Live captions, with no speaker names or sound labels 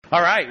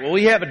All right, well,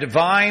 we have a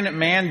divine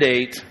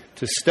mandate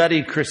to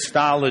study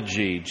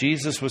Christology.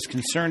 Jesus was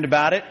concerned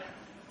about it.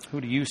 Who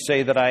do you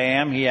say that I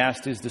am? He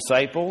asked his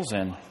disciples,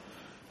 and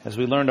as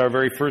we learned our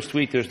very first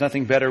week, there's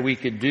nothing better we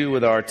could do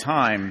with our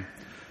time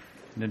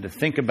than to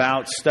think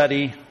about,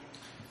 study,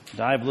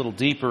 dive a little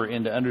deeper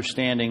into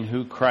understanding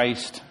who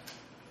Christ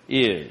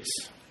is.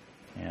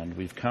 And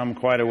we've come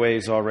quite a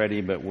ways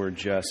already, but we're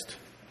just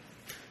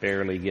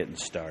barely getting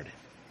started.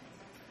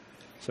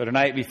 So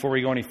tonight, before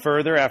we go any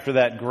further, after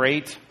that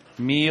great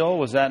meal,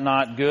 was that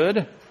not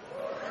good?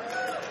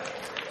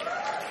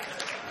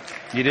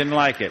 You didn't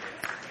like it?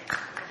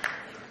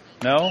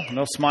 No?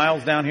 No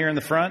smiles down here in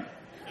the front?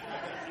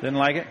 Didn't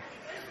like it?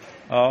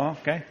 Oh,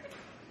 okay.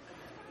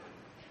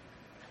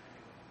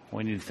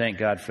 We need to thank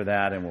God for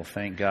that, and we'll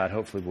thank God.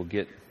 Hopefully we'll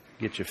get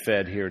you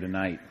fed here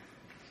tonight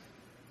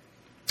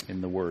in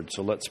the Word.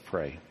 So let's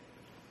pray.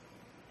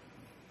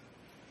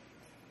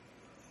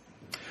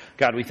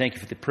 God, we thank you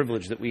for the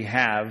privilege that we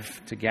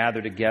have to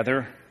gather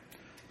together,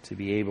 to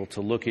be able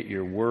to look at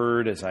your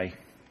Word, as I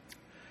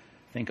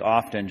think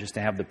often just to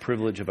have the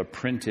privilege of a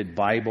printed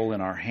Bible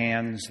in our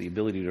hands, the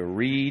ability to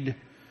read,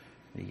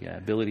 the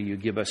ability you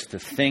give us to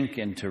think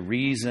and to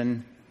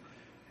reason.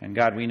 And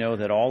God, we know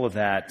that all of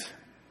that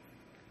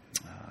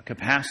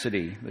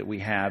capacity that we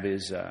have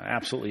is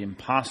absolutely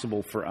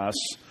impossible for us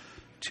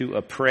to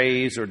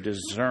appraise or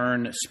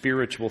discern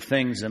spiritual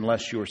things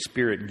unless your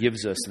Spirit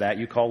gives us that.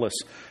 You call us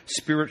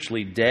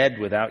spiritually dead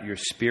without your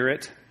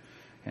Spirit.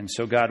 And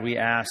so, God, we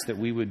ask that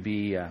we would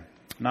be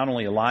not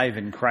only alive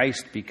in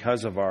Christ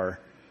because of our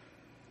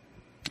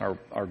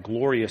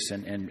glorious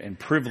and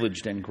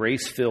privileged and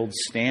grace-filled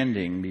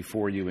standing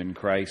before you in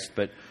Christ,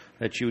 but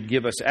that you would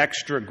give us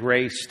extra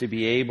grace to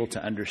be able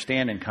to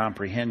understand and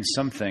comprehend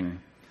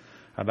something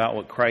about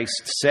what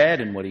Christ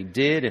said and what he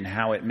did and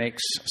how it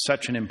makes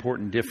such an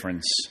important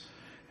difference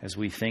as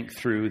we think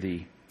through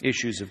the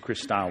issues of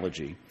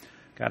Christology.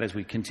 God, as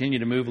we continue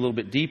to move a little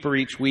bit deeper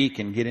each week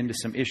and get into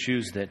some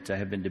issues that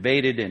have been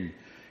debated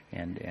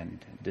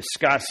and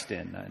discussed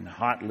and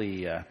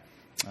hotly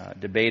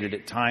debated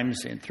at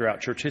times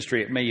throughout church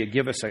history, may you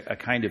give us a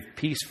kind of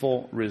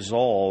peaceful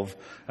resolve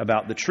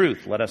about the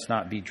truth. Let us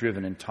not be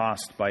driven and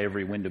tossed by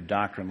every wind of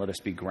doctrine. Let us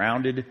be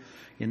grounded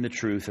in the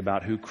truth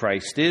about who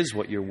Christ is,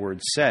 what your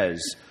word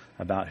says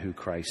about who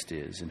Christ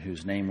is, in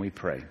whose name we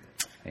pray.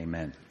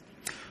 Amen.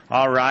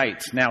 All right.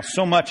 Now,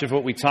 so much of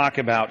what we talk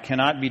about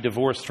cannot be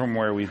divorced from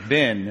where we've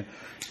been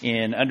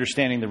in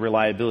understanding the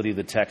reliability of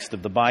the text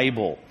of the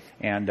Bible.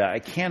 And I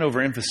can't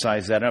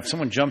overemphasize that. If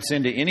someone jumps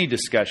into any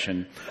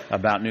discussion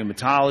about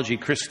pneumatology,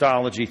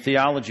 Christology,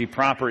 theology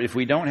proper, if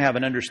we don't have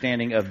an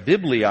understanding of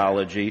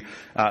bibliology,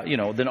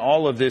 then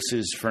all of this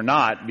is for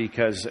naught,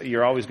 because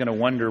you're always going to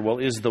wonder, well,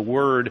 is the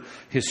Word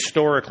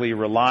historically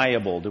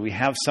reliable? Do we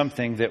have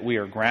something that we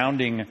are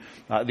grounding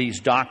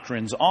these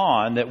doctrines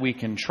on that we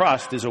can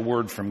trust is a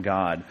word from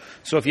God?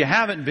 So if you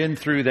haven't been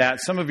through that,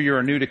 some of you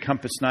are new to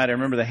Compass Night. I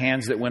remember the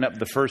hands that went up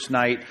the first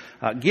night.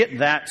 Get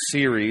that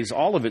series.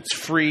 All of it's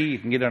free. You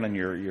can get it on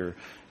your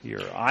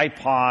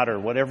iPod or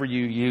whatever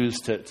you use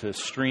to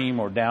stream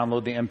or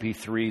download the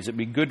MP3s. It'd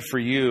be good for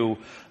you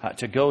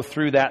to go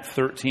through that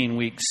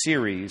 13-week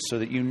series so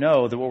that you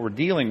know that what we're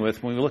dealing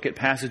with when we look at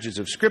passages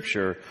of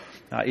Scripture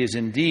is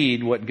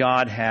indeed what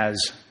God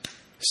has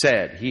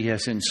said. He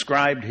has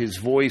inscribed His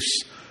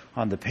voice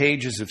on the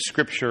pages of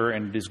Scripture,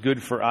 and it is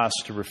good for us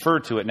to refer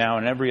to it now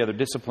in every other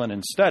discipline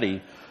and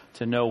study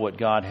to know what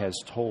God has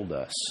told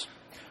us.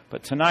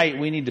 But tonight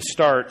we need to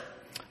start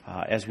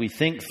as we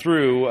think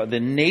through the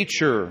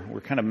nature.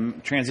 We're kind of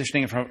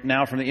transitioning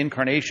from the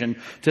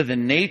incarnation to the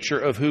nature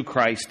of who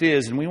Christ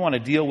is. And we want to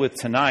deal with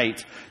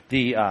tonight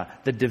the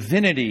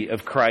divinity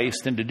of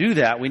Christ. And to do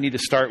that, we need to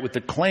start with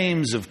the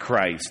claims of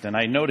Christ. And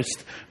I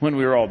noticed when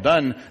we were all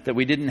done that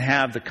we didn't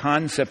have the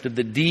concept of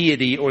the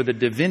deity or the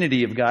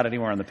divinity of God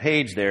anywhere on the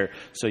page there.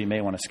 So you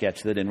may want to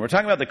sketch that in. We're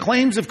talking about the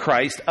claims of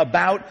Christ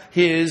about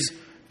His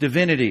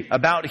divinity,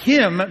 about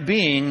Him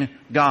being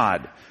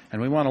God.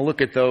 And we want to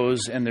look at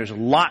those, and there's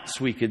lots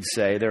we could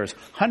say. There's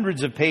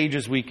hundreds of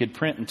pages we could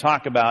print and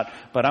talk about,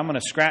 but I'm going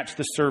to scratch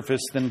the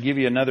surface, then give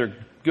you another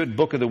good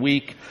book of the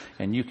week,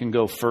 and you can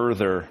go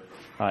further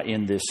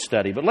in this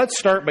study. But let's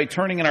start by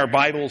turning in our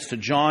Bibles to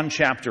John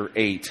chapter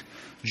 8.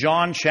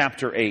 John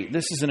chapter 8.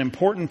 This is an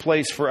important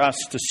place for us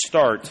to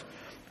start,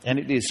 and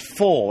it is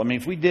full. I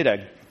mean, if we did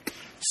a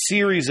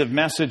series of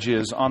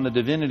messages on the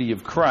divinity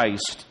of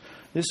Christ,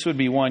 this would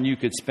be one you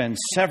could spend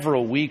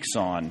several weeks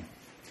on,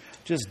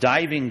 just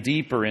diving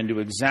deeper into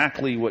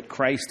exactly what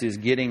Christ is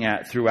getting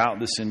at throughout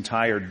this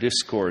entire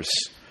discourse.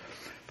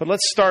 But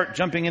let's start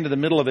jumping into the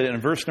middle of it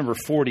in verse number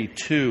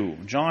 42.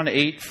 John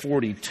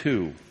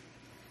 8:42.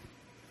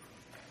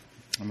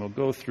 And we'll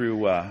go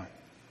through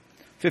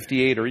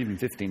 58 or even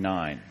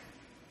 59.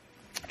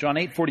 John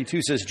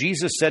 8:42 says,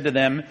 Jesus said to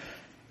them,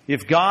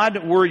 "If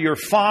God were your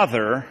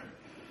Father,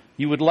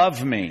 you would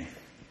love me.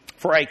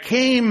 For I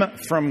came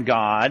from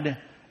God,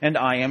 and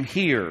I am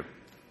here.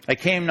 I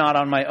came not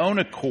on my own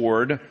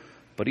accord,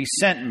 but He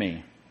sent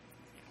me.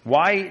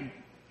 Why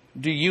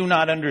Do you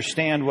not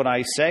understand what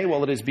I say?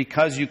 Well, it is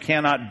because you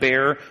cannot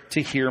bear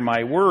to hear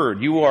my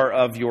word. You are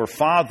of your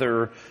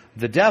father,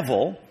 the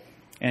devil,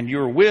 and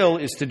your will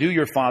is to do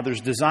your father's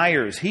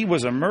desires. He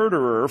was a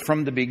murderer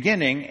from the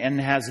beginning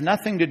and has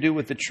nothing to do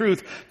with the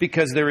truth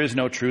because there is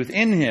no truth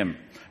in him.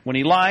 When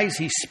he lies,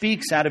 he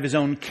speaks out of his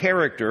own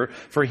character,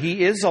 for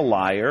he is a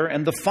liar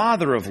and the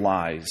father of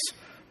lies.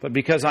 But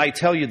because I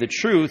tell you the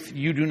truth,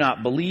 you do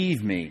not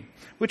believe me.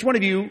 Which one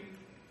of you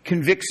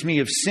convicts me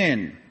of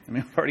sin? I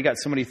mean, we've already got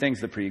so many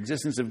things, the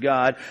preexistence of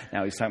God.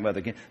 Now he's talking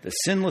about the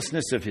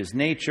sinlessness of his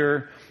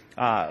nature.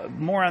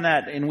 More on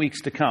that in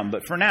weeks to come.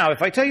 But for now,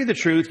 if I tell you the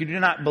truth, you do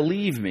not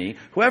believe me.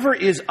 Whoever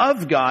is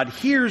of God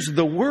hears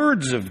the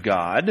words of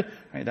God.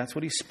 Right, that's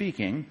what he's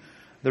speaking.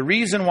 The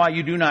reason why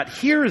you do not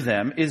hear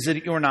them is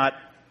that you're not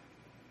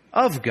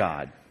of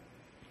God.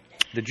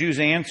 The Jews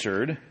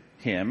answered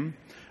him,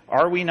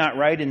 "Are we not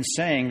right in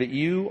saying that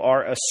you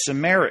are a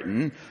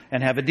Samaritan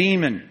and have a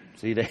demon?"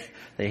 See,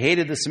 they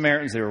hated the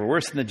Samaritans. They were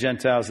worse than the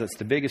Gentiles. That's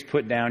the biggest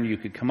put down you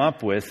could come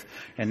up with.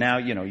 And now,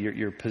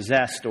 you're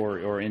possessed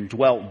or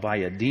indwelt by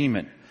a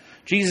demon.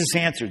 Jesus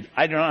answered,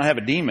 "I do not have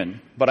a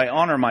demon, but I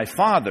honor my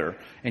Father,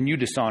 and you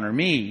dishonor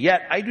me.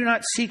 Yet I do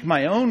not seek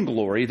my own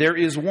glory. There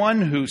is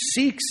one who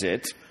seeks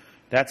it."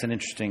 That's an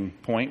interesting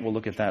point. We'll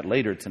look at that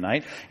later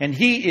tonight. "And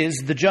he is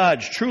the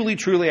judge. Truly,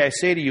 truly, I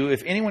say to you,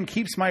 if anyone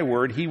keeps my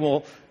word, he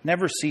will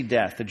never see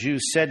death." The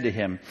Jews said to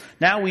him,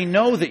 "Now we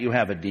know that you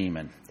have a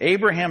demon.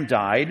 Abraham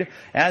died,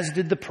 as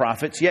did the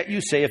prophets. Yet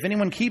you say, if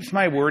anyone keeps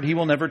my word, he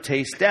will never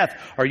taste death.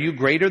 Are you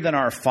greater than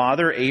our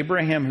father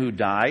Abraham who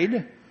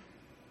died?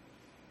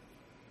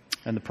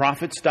 And the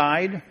prophets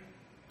died?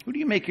 Who do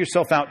you make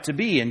yourself out to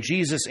be?" And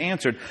Jesus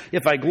answered,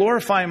 "If I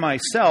glorify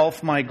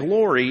myself, my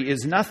glory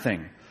is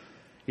nothing.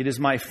 It is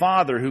my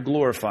Father who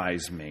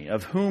glorifies me,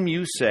 of whom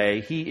you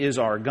say he is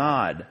our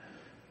God.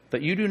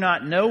 But you do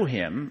not know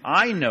him.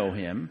 I know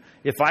him.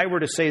 If I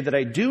were to say that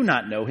I do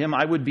not know him,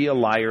 I would be a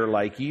liar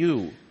like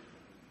you.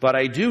 But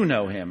I do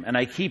know him, and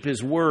I keep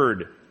his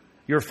word.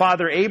 Your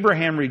father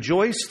Abraham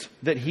rejoiced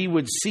that he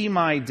would see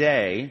my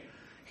day.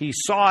 He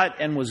saw it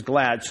and was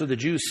glad." So the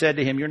Jews said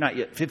to him, "You're not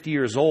yet 50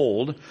 years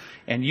old,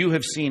 and you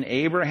have seen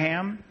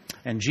Abraham?"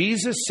 And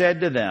Jesus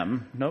said to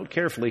them, note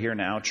carefully here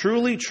now,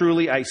 "Truly,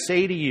 truly, I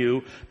say to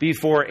you,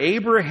 before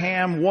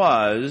Abraham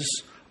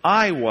was,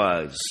 I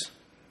was."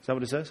 Is that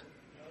what it says?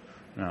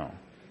 No.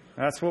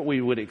 That's what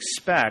we would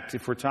expect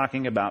if we're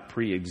talking about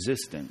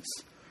pre-existence.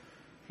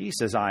 He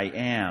says, "I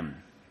am."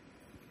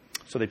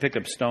 So they picked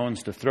up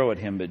stones to throw at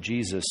him, but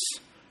Jesus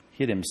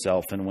hid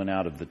himself and went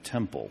out of the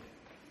temple.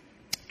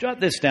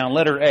 Jot this down,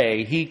 letter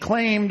A. He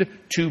claimed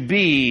to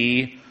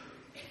be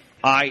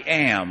I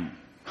am.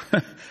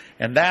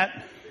 And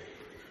that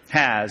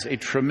has a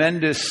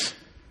tremendous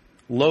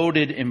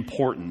loaded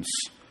importance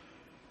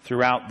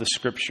throughout the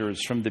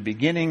Scriptures, from the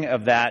beginning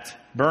of that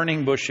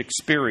burning bush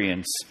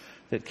experience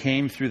that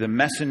came through the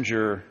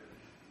messenger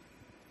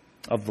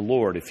of the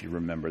Lord, if you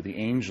remember, the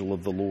angel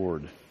of the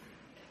Lord.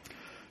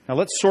 Now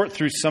let's sort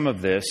through some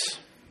of this.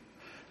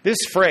 This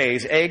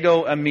phrase,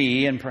 ego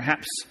eimi, and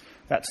perhaps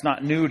that's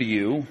not new to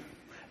you,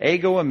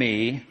 ego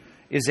eimi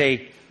is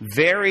a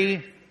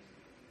very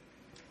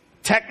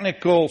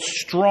technical,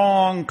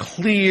 strong,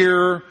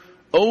 clear,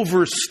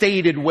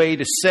 overstated way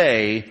to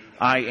say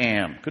I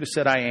am. Could have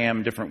said I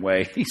am a different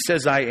way. He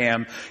says I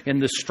am in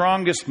the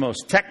strongest,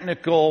 most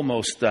technical,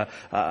 most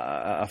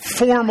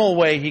formal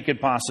way he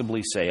could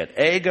possibly say it.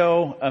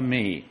 Ego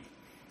eimi.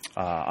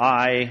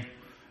 I,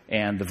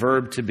 and the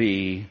verb to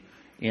be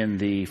in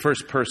the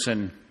first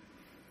person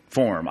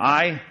form.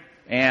 I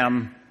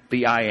am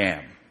the I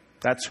am.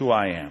 That's who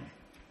I am.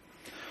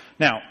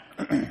 Now,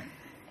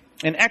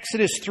 in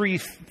Exodus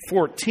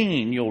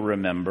 3:14, you'll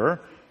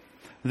remember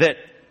that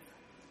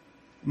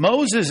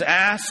Moses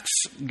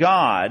asks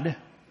God,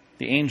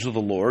 the angel of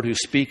the Lord,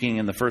 who's speaking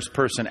in the first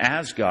person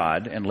as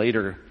God, and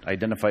later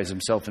identifies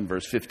himself in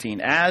verse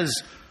 15 as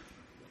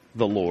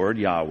the Lord,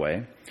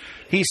 Yahweh.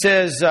 He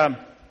says,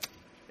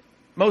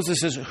 Moses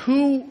says,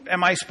 "Who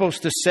am I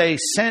supposed to say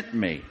sent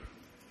me?"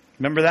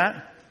 Remember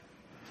that?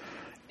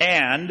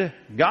 And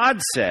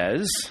God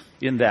says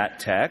in that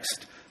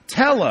text,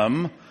 "Tell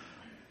him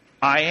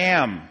I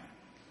am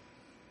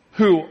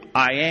who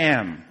I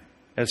am,"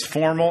 as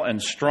formal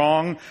and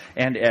strong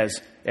and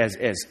as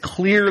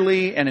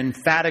clearly and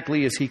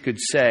emphatically as he could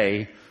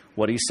say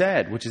what he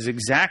said, which is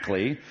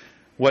exactly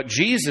what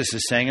Jesus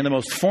is saying in the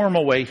most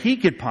formal way he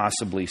could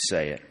possibly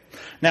say it.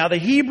 Now, the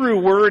Hebrew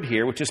word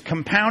here, which is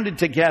compounded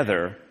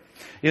together,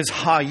 is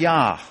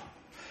hayah.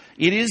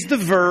 It is the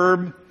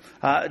verb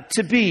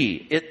to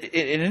be.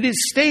 And it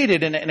is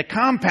stated in a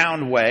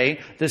compound way,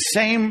 the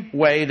same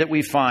way that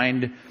we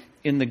find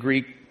in the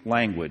Greek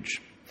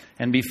language.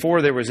 And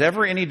before there was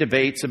ever any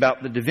debates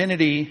about the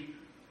divinity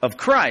of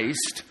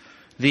Christ,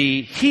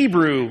 the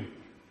Hebrew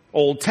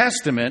Old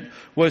Testament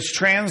was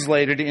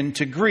translated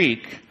into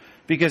Greek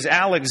because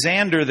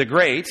Alexander the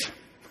Great,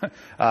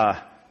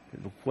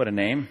 what a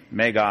name,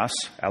 Megas,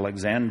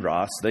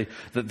 Alexandros,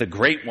 the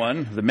great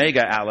one, the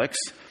Mega Alex,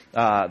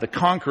 the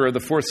conqueror of the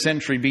 4th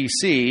century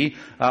BC,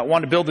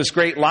 wanted to build this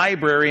great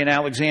library in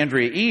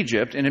Alexandria,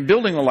 Egypt. And in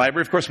building the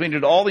library, of course, we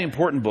needed all the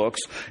important books.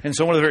 And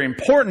so one of the very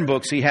important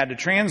books he had to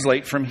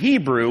translate from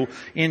Hebrew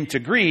into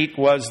Greek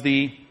was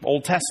the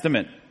Old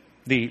Testament,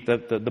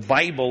 the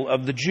Bible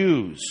of the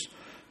Jews.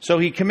 So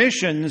he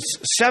commissions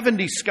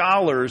 70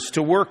 scholars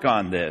to work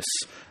on this.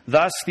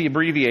 Thus, the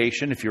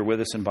abbreviation, if you're with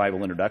us in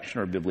Bible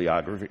introduction or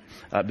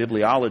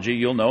bibliology,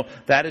 you'll know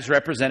that is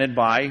represented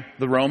by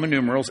the Roman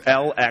numerals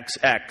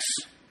LXX.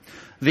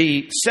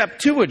 The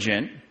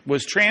Septuagint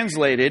was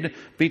translated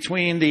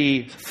between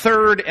the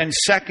 3rd and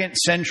 2nd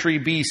century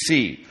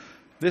BC.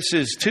 This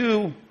is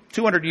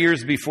 200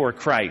 years before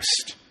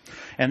Christ.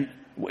 And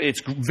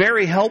it's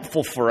very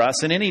helpful for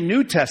us in any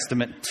New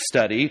Testament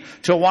study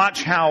to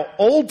watch how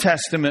Old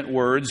Testament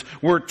words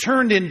were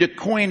turned into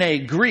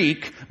Koine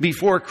Greek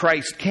before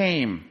Christ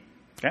came.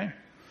 Okay?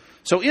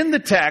 So in the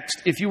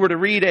text, if you were to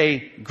read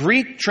a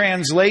Greek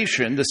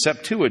translation, the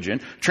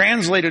Septuagint,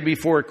 translated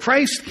before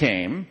Christ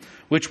came,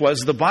 which was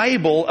the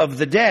Bible of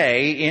the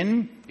day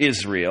in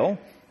Israel,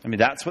 I mean,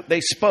 that's what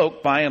they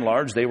spoke by and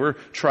large. They were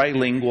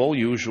trilingual.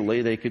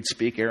 Usually they could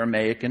speak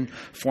Aramaic and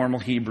formal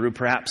Hebrew,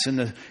 perhaps in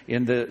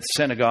the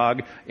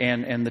synagogue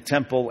and the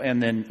temple.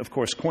 And then, of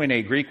course,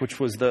 Koine Greek, which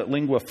was the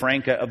lingua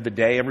franca of the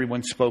day.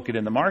 Everyone spoke it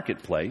in the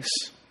marketplace.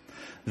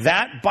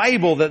 That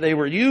Bible that they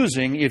were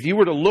using, if you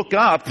were to look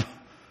up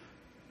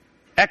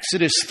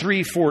Exodus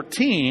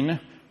 3:14, of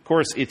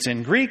course, it's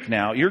in Greek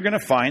now. You're going to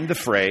find the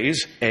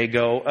phrase,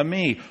 ego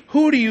eimi.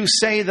 Who do you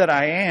say that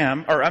I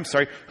am? Or, I'm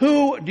sorry,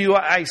 who do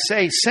I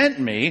say sent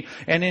me?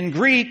 And in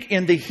Greek,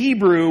 in the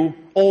Hebrew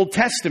Old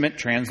Testament,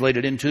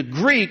 translated into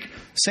Greek,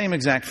 same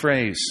exact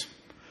phrase.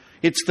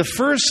 It's the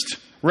first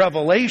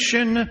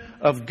revelation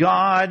of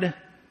God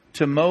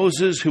to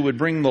Moses, who would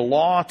bring the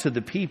law to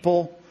the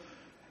people.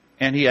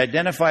 And he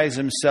identifies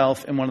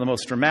himself in one of the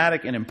most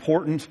dramatic and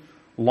important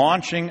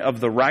launching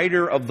of the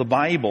writer of the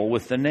Bible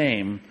with the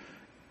name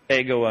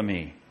ego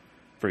eimi,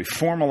 very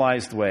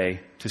formalized way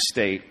to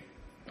state,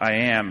 I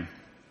am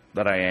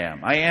that I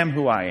am. I am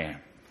who I am.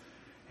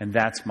 And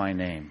that's my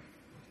name.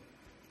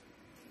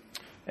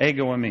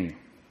 Ego eimi.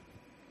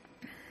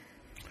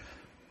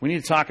 We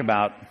need to talk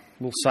about, a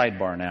little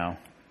sidebar now,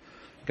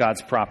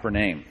 God's proper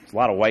name. There's a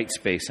lot of white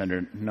space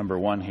under number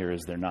 1 here,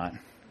 is there not?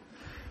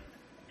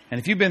 And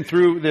if you've been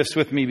through this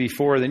with me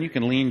before, then you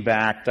can lean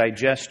back,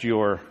 digest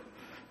your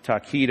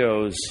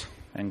taquitos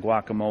and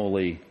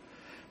guacamole.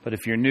 But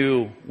if you're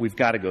new, we've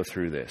got to go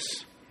through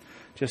this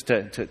just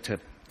to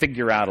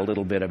figure out a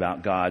little bit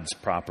about God's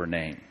proper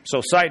name.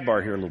 So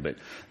sidebar here a little bit.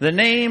 The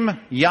name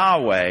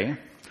Yahweh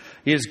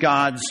is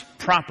God's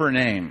proper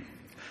name.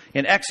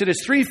 In Exodus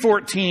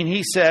 3:14,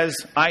 he says,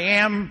 I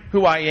am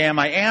who I am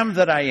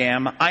that I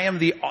am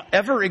the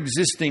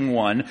ever-existing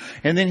one.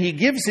 And then he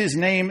gives his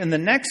name in the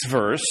next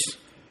verse.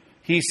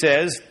 He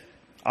says,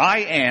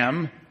 I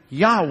am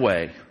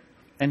Yahweh.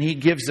 And he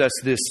gives us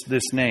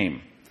this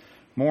name.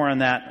 More on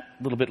that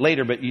a little bit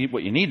later, but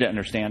what you need to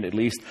understand at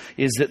least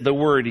is that the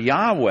word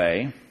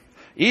Yahweh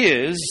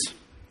is,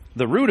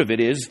 the root of it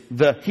is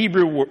the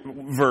Hebrew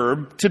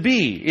verb to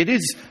be.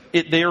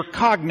 They are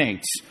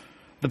cognates.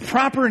 The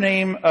proper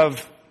name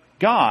of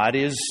God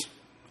is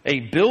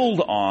a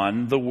build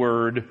on the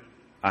word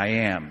I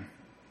am,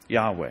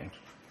 Yahweh.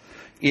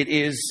 It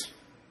is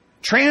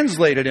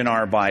translated in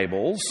our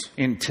Bibles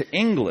into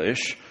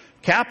English,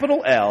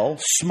 capital L,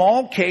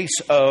 small case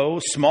O,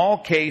 small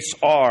case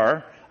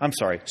R,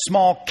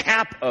 small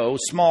cap O,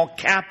 small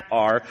cap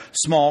R,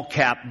 small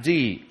cap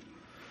D.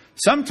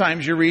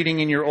 Sometimes you're reading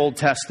in your Old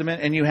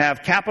Testament and you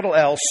have capital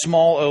L,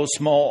 small o,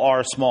 small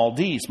r, small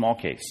d, small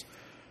case.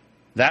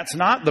 That's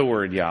not the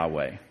word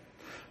Yahweh.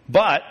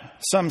 But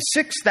some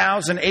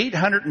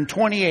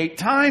 6,828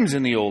 times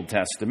in the Old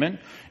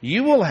Testament,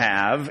 you will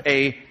have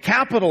a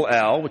capital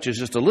L, which is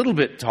just a little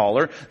bit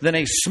taller, then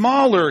a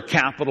smaller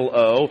capital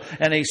O,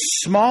 and a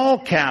small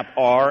cap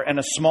R, and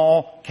a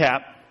small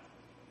cap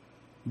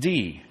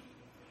D.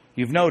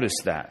 You've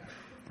noticed that,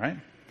 right?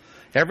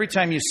 Every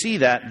time you see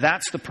that,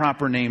 that's the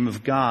proper name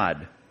of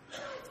God.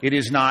 It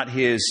is not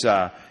his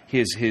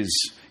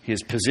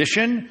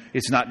position.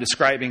 It's not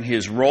describing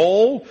his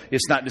role.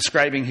 It's not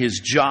describing his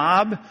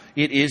job.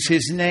 It is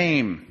his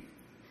name.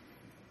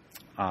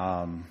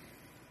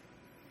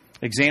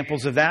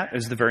 Examples of that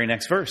is the very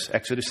next verse,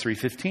 Exodus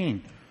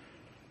 3:15,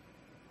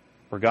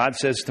 where God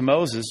says to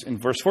Moses in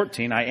verse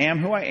 14, I am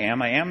who I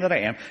am that I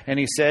am. And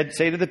he said,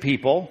 say to the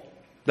people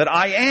that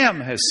I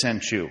am has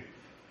sent you.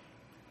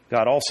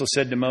 God also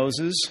said to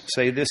Moses,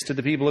 say this to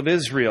the people of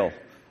Israel,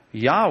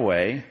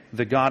 Yahweh,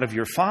 the God of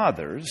your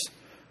fathers,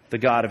 the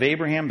God of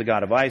Abraham, the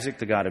God of Isaac,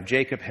 the God of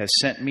Jacob, has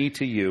sent me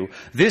to you.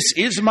 This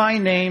is my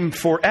name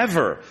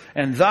forever,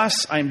 and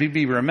thus I am to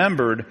be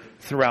remembered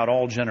throughout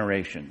all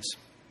generations.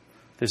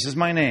 This is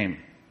my name,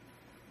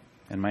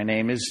 and my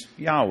name is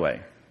Yahweh.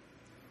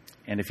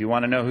 And if you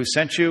want to know who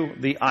sent you,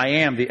 the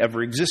I am, the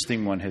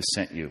ever-existing one, has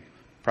sent you.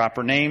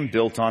 Proper name,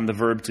 built on the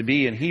verb to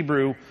be in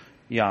Hebrew,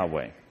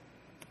 Yahweh.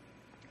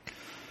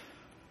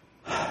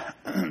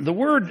 The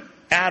word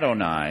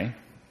Adonai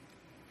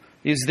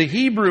is the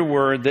Hebrew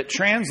word that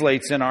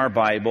translates in our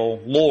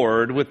Bible,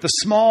 Lord, with the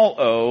small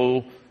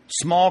o,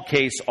 small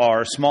case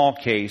r, small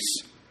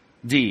case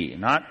d.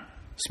 Not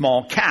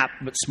small cap,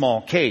 but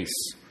small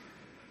case.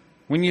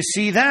 When you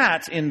see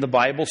that in the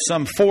Bible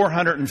some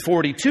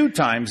 442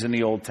 times in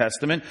the Old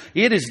Testament,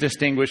 it is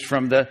distinguished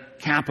from the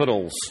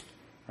capitals.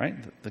 Right?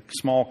 The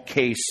small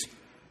case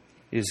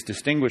is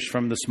distinguished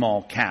from the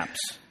small caps.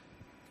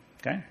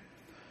 Okay?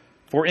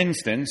 For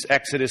instance,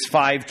 Exodus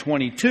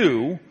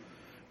 5:22,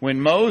 when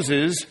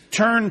Moses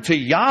turned to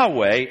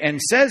Yahweh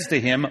and says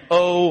to him,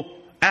 O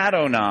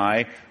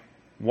Adonai,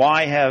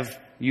 why have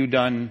you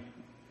done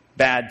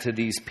bad to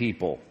these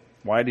people?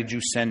 Why did you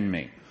send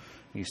me?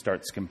 He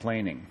starts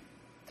complaining.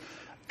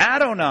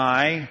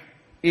 Adonai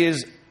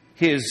is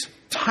his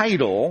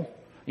title.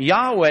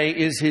 Yahweh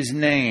is his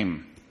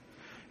name.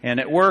 And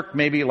at work,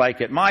 maybe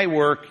like at my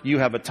work, you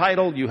have a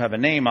title, you have a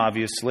name,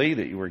 obviously,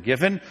 that you were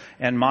given.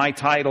 And my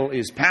title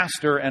is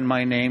Pastor, and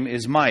my name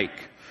is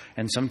Mike.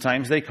 And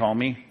sometimes they call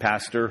me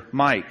Pastor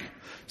Mike.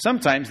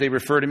 Sometimes they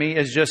refer to me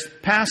as just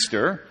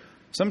Pastor.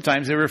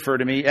 Sometimes they refer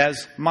to me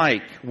as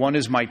Mike. One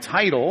is my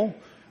title,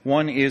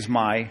 one is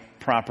my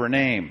proper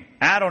name.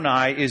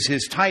 Adonai is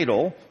his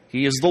title.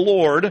 He is the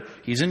Lord.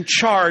 He's in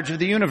charge of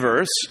the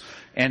universe.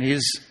 And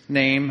his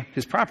name,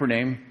 his proper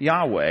name,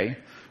 Yahweh,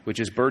 which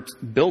is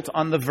built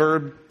on the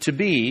verb to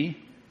be,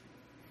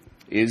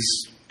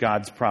 is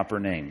God's proper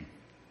name.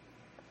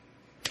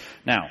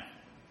 Now,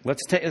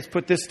 let's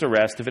put this to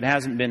rest if it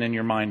hasn't been in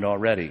your mind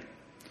already.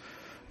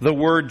 The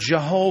word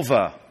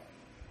Jehovah,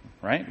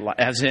 right?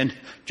 As in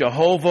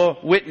Jehovah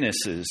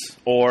Witnesses,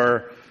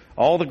 or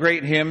all the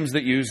great hymns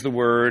that use the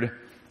word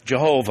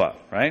Jehovah,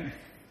 right?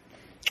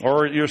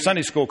 Or your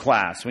Sunday school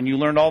class, when you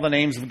learned all the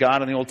names of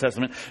God in the Old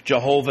Testament,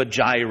 Jehovah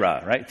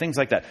Jireh, right? Things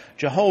like that.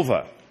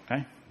 Jehovah,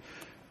 okay?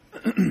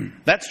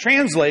 That's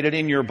translated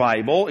in your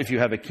Bible, if you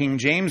have a King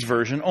James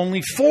Version,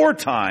 only 4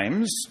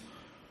 times.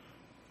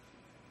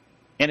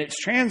 And it's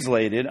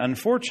translated,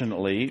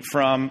 unfortunately,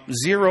 from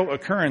 0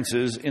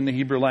 occurrences in the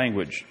Hebrew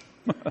language.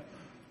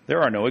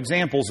 There are no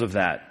examples of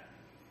that.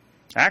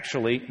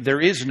 Actually, there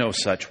is no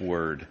such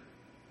word.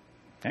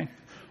 Okay?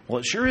 Well,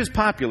 it sure is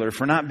popular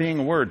for not being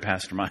a word,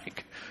 Pastor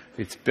Mike.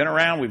 It's been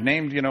around. We've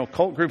named,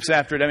 cult groups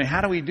after it. I mean,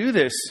 how do we do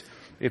this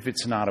if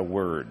it's not a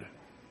word?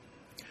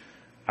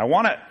 I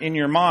want to, in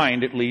your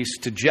mind at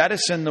least, to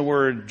jettison the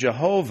word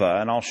Jehovah,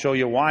 and I'll show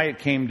you why it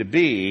came to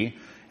be,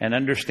 and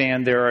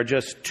understand there are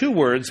just 2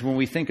 words when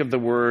we think of the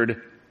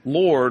word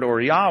Lord or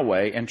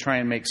Yahweh, and try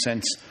and make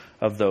sense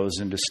of those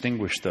and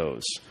distinguish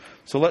those.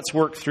 So let's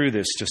work through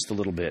this just a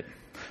little bit.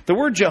 The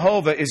word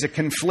Jehovah is a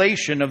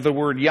conflation of the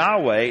word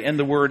Yahweh and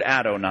the word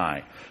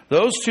Adonai.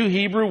 Those 2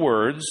 Hebrew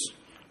words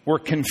were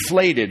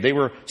conflated. They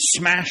were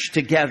smashed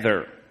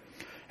together.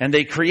 And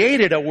they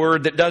created a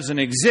word that doesn't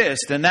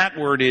exist, and that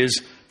word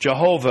is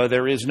Jehovah.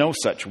 There is no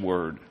such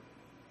word.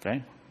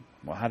 Okay?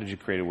 Well, how did you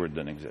create a word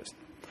that doesn't exist?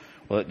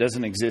 Well, it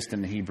doesn't exist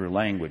in the Hebrew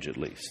language, at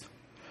least.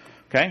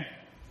 Okay?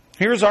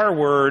 Here's our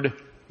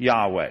word,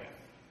 Yahweh.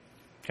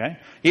 Okay?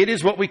 It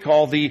is what we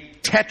call the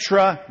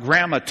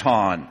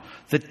tetragrammaton.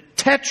 The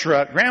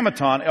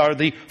tetragrammaton are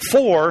the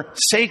 4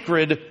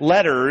 sacred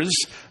letters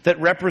that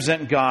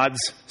represent God's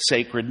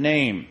sacred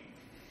name.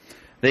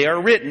 They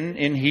are written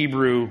in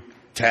Hebrew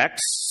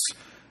texts,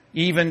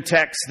 even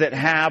texts that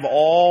have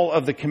all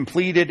of the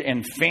completed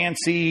and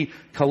fancy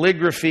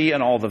calligraphy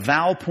and all the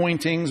vowel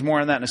pointings.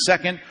 More on that in a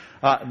second.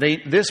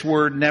 This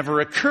word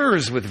never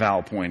occurs with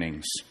vowel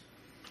pointings.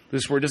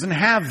 This word doesn't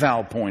have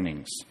vowel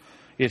pointings.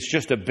 It's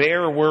just a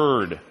bare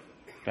word.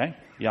 Okay?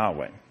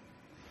 Yahweh.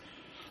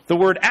 The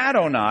word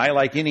Adonai,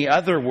 like any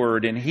other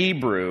word in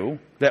Hebrew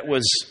that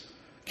was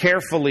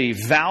carefully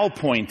vowel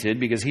pointed,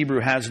 because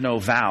Hebrew has no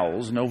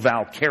vowels, no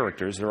vowel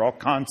characters, they're all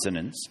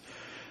consonants.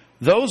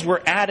 Those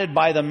were added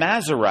by the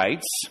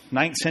Masoretes,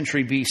 9th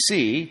century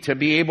BC, to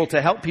be able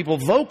to help people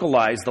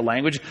vocalize the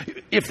language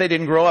if they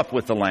didn't grow up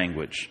with the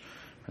language.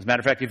 As a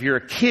matter of fact, if you're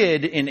a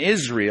kid in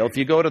Israel, if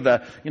you go to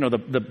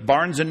the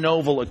Barnes &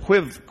 Noble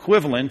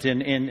equivalent in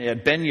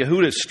Ben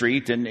Yehuda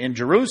Street in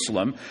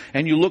Jerusalem,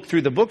 and you look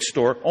through the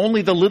bookstore,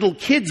 only the little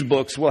kids'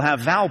 books will have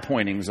vowel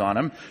pointings on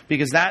them,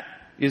 because that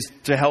is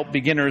to help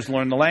beginners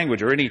learn the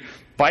language. Or any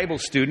Bible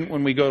student,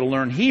 when we go to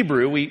learn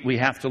Hebrew, we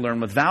have to learn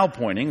with vowel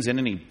pointings. In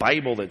any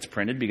Bible that's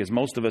printed, because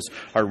most of us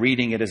are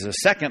reading it as a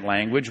second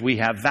language, we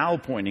have vowel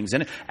pointings.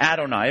 And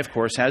Adonai, of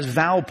course, has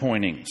vowel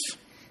pointings.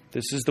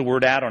 This is the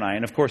word Adonai.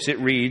 And of course, it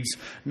reads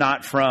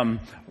not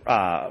from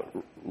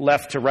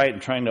left to right.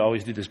 I'm trying to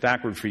always do this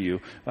backward for you,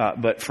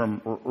 but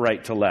from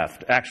right to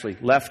left. Actually,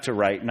 left to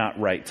right, not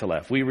right to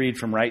left. We read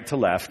from right to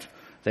left.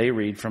 They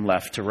read from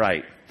left to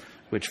right,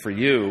 which for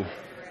you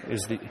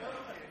is the...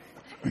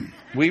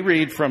 We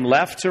read from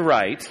left to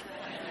right.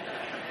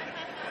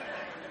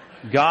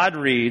 God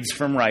reads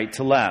from right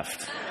to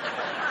left.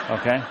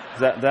 Okay? Is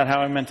that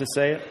how I meant to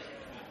say it?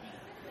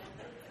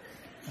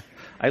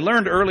 I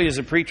learned early as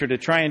a preacher to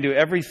try and do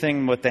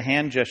everything with the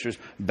hand gestures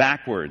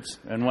backwards.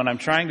 And when I'm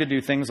trying to do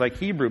things like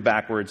Hebrew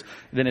backwards,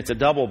 then it's a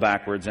double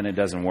backwards and it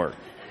doesn't work.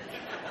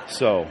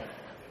 So,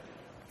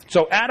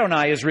 So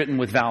Adonai is written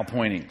with vowel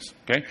pointings.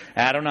 Okay?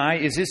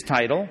 Adonai is his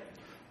title,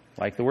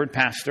 like the word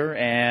pastor,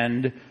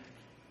 and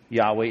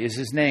Yahweh is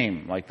his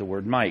name, like the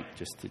word Mike,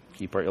 just to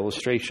keep our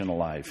illustration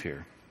alive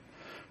here.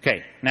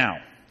 Okay, now,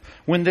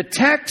 when the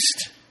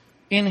text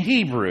in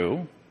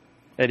Hebrew,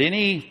 at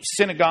any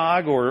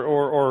synagogue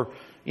or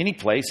any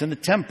place in the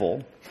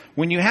temple,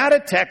 when you had a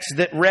text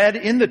that read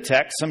in the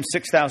text some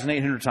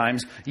 6,800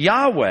 times,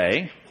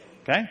 Yahweh,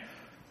 okay,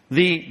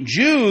 the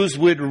Jews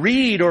would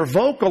read or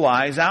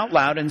vocalize out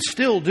loud, and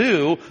still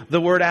do, the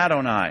word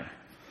Adonai.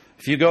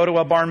 If you go to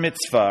a bar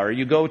mitzvah, or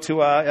you go to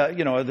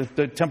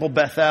the Temple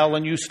Bethel,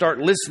 and you start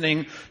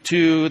listening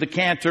to the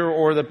cantor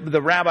or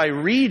the rabbi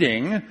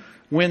reading,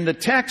 when the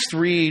text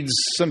reads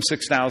some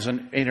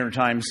 6,800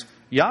 times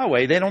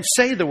Yahweh, they don't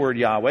say the word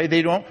Yahweh.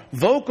 They don't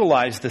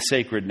vocalize the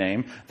sacred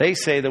name. They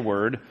say the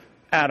word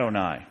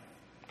Adonai.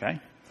 Okay?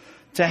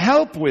 To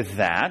help with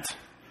that,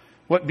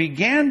 what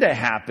began to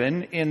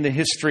happen in the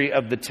history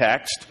of the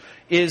text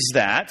is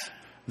that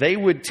they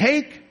would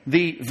take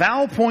the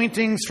vowel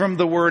pointings from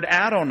the word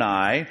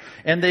Adonai,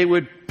 and they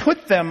would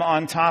put them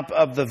on top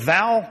of the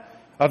vowel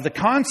of the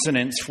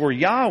consonants for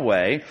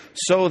Yahweh,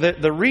 so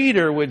that the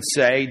reader would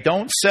say,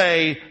 don't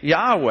say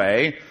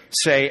Yahweh,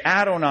 say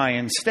Adonai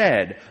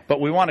instead.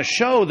 But we want to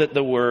show that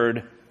the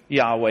word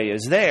Yahweh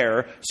is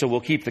there, so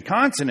we'll keep the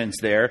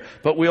consonants there,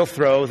 but we'll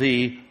throw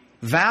the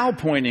vowel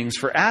pointings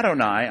for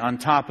Adonai on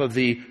top of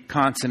the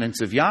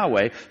consonants of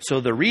Yahweh, so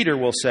the reader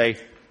will say,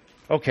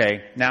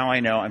 okay, now I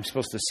know I'm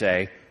supposed to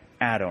say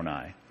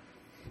Adonai.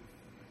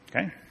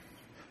 Okay?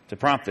 To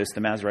prompt this,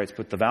 the Masoretes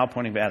put the vowel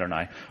pointing of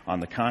Adonai on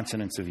the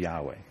consonants of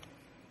Yahweh.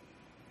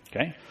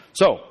 Okay?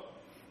 So,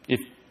 if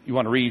you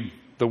want to read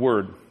the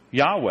word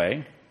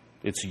Yahweh,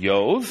 it's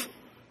Yod,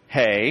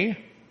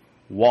 Hey,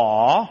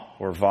 Wah,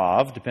 or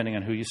Vav, depending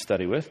on who you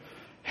study with.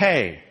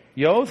 Hey.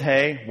 Yod,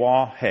 Hey,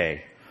 Wah,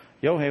 Hey.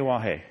 Yod, Hey, Wah,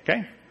 Hey.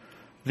 Okay?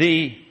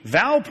 The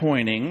vowel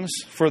pointings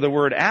for the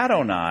word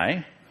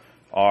Adonai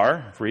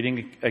are,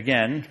 reading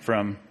again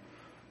from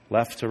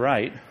left to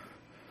right,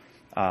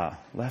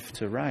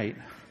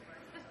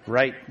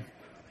 right.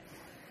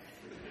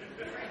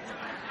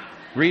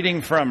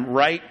 Reading from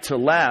right to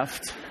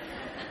left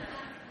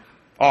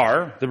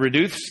are the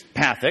reduced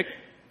pathic,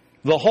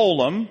 the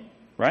holum,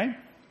 right,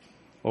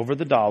 over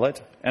the dalet,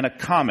 and a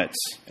comets,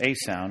 a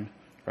sound,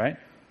 right,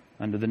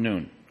 under the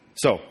noon.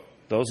 So,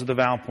 those are the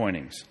vowel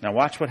pointings. Now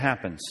watch what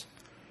happens.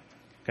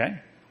 Okay?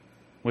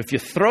 If you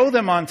throw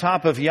them on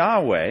top of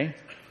Yahweh,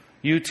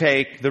 you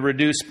take the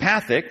reduced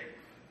pathic,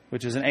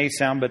 which is an A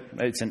sound, but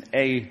it's an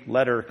A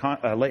letter,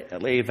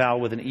 A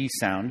vowel with an E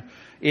sound.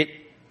 It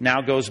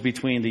now goes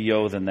between the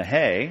Yod and the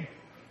Hey.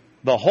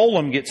 The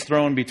holum gets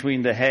thrown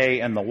between the Hey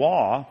and the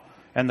Wah,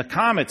 and the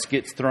comets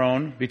gets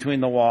thrown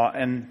between the Wah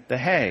and the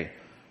Hey.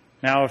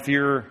 Now, did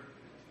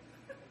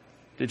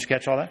you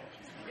catch all that?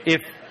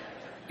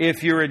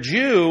 If you're a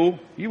Jew,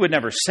 you would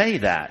never say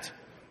that,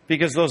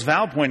 because those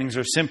vowel pointings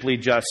are simply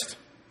just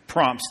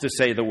prompts to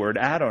say the word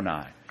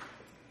Adonai.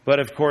 But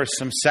of course,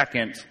 some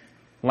second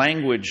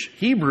language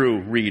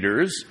Hebrew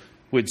readers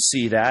would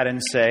see that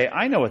and say,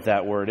 I know what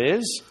that word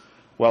is.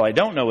 Well, I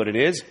don't know what it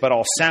is, but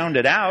I'll sound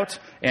it out,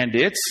 and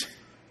it's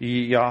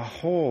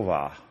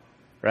Yehovah,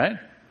 right?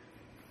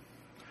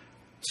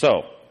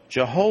 So,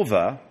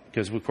 Jehovah,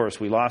 because of course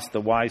we lost the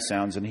Y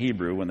sounds in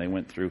Hebrew when they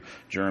went through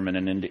German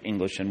and into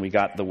English, and we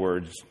got the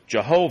words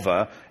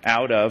Jehovah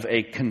out of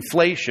a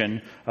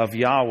conflation of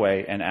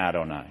Yahweh and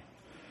Adonai.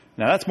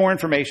 Now that's more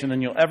information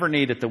than you'll ever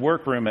need at the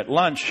workroom at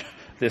lunch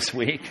this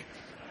week.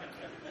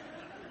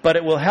 But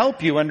it will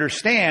help you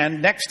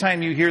understand next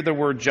time you hear the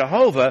word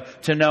Jehovah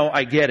to know,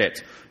 I get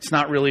it. It's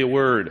not really a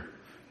word.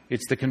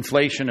 It's the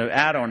conflation of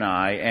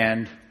Adonai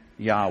and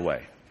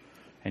Yahweh.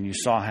 And you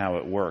saw how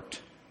it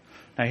worked.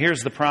 Now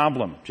here's the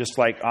problem. Just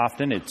like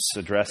often it's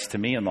addressed to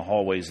me in the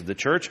hallways of the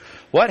church.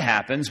 What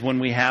happens when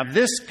we have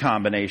this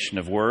combination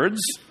of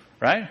words,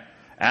 right?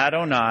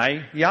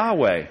 Adonai,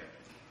 Yahweh.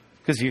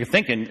 Because you're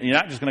thinking, you're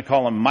not just going to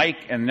call him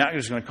Mike, and not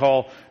just going to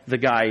call the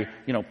guy,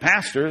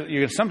 pastor.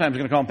 You're sometimes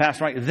going to call him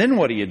Pastor Mike. Then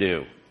what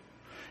do?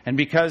 And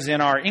because in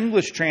our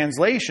English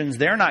translations,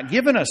 they're not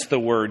giving us the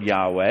word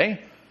Yahweh,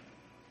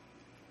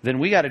 then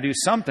we got to do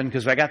something,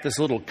 because I got this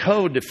little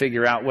code to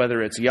figure out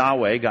whether it's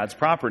Yahweh, God's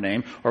proper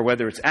name, or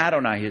whether it's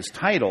Adonai, his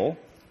title.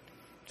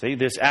 See,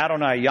 this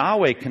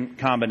Adonai-Yahweh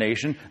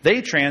combination,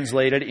 they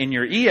translated in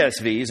your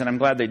ESVs, and I'm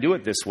glad they do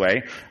it this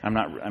way. I'm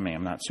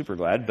not super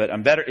glad, but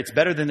it's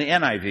better than the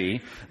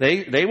NIV.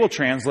 They will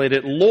translate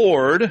it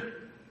Lord,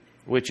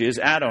 which is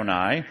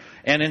Adonai,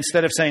 and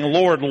instead of saying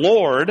Lord,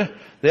 Lord,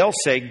 they'll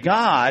say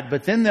God,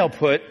 but then they'll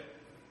put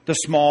the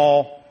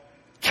small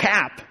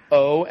cap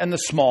O and the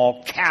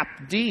small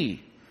cap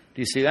D.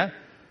 Do you see that?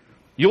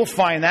 You'll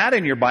find that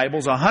in your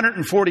Bibles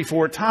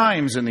 144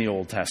 times in the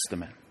Old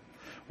Testament.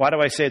 Why do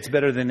I say it's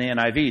better than the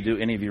NIV? Do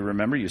any of you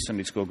remember, you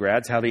Sunday school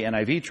grads, how the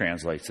NIV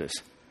translates this?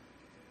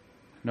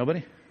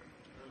 Nobody?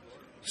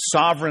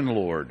 Sovereign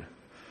Lord,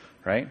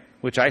 right?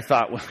 which I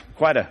thought was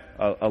quite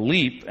a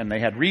leap, and they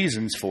had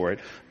reasons for it.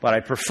 But I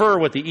prefer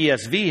what the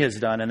ESV has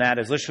done, and that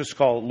is, let's just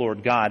call it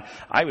Lord God.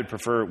 I would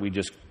prefer we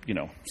just,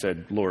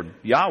 said Lord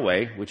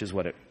Yahweh, which is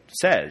what it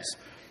says.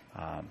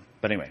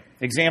 But anyway,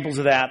 examples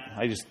of that,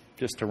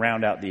 just to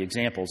round out the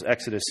examples,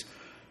 Exodus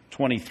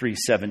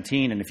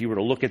 23:17, and if you were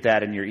to look at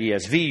that in your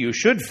ESV, you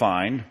should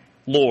find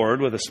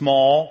Lord with a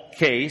small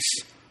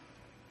case,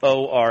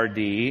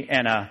 O-R-D,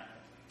 and a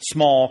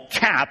small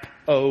cap,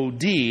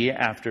 O-D,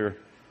 after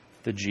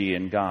the G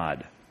in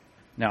God.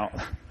 Now,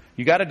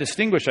 you got to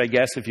distinguish, I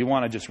guess, if you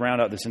want to just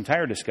round out this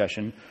entire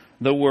discussion,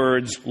 the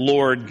words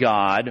Lord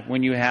God,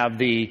 when you have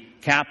the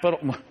capital,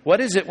 what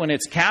is it when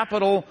it's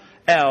capital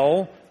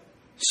L,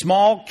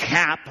 small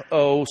cap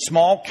O,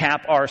 small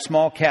cap R,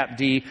 small cap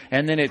D,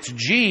 and then it's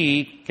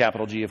G,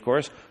 capital G of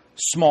course,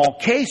 small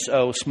case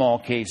O, small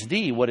case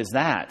D. What is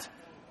that?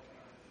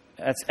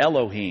 That's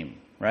Elohim,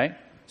 right?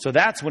 So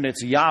that's when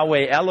it's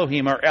Yahweh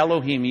Elohim or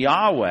Elohim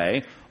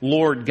Yahweh,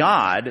 Lord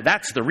God.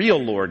 That's the real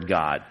Lord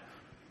God.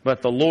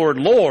 But the Lord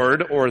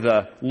or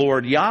the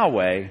Lord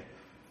Yahweh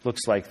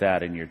looks like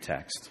that in your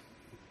text.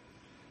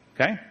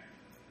 Okay?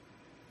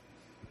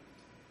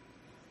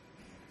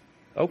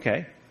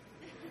 Okay.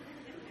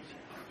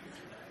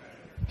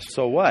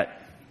 So what?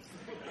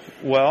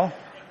 Well,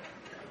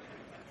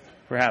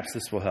 perhaps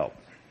this will help.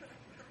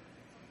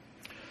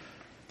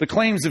 The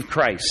claims of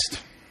Christ.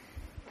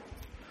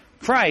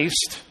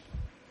 Christ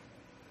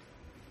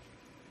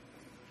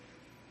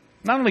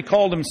not only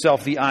called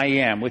himself the I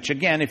Am, which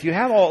again, if you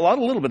have a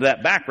little bit of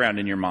that background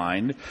in your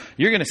mind,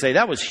 you're going to say,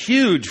 that was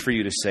huge for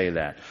you to say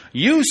that.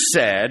 You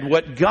said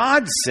what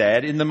God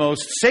said in the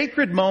most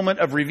sacred moment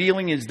of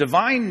revealing his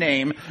divine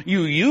name.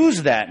 You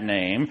used that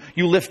name,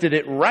 you lifted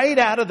it right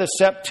out of the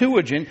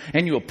Septuagint,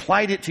 and you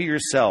applied it to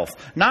yourself.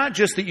 Not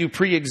just that you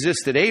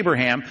pre-existed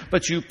Abraham,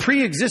 but you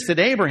pre-existed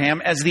Abraham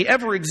as the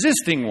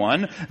ever-existing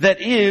one that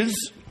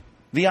is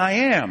the I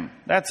Am.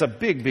 That's a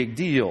big, big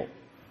deal.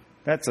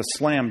 That's a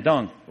slam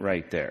dunk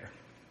right there.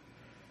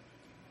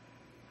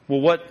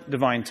 Well, what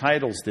divine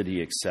titles did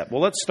he accept?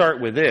 Well, let's start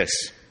with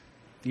this.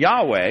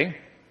 Yahweh,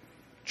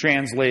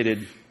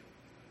 translated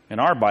in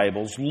our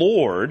Bibles,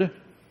 Lord.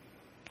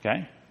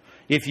 Okay?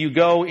 If you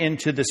go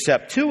into the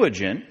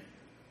Septuagint,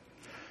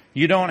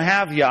 you don't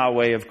have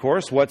Yahweh, of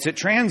course. What's it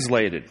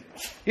translated?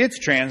 It's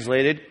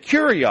translated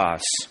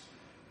Kyrios.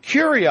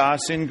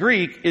 Kyrios in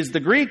Greek is the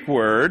Greek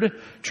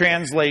word,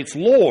 translates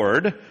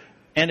Lord,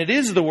 and it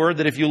is the word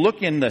that if you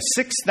look in the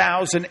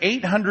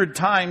 6,800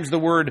 times the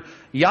word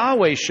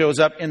Yahweh shows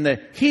up in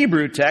the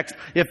Hebrew text,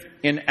 if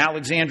in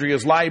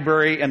Alexandria's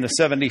library and the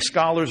 70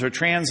 scholars are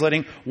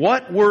translating,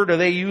 what word are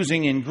they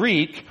using in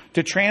Greek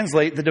to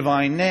translate the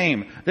divine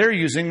name? They're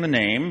using the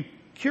name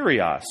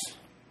Kyrios.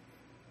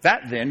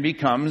 That then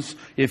becomes,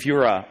 if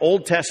you're an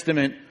Old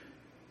Testament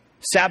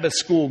Sabbath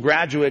school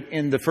graduate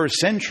in the first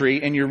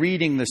century and you're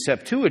reading the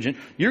Septuagint,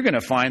 you're going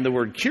to find the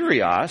word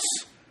Kyrios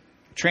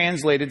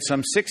translated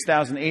some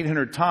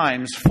 6,800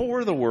 times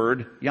for the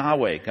word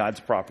Yahweh, God's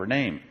proper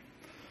name.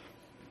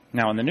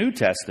 Now, in the New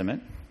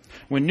Testament,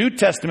 when New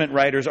Testament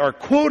writers are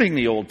quoting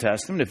the Old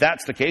Testament, if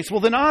that's the case, well,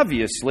 then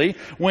obviously,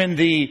 when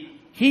the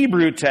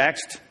Hebrew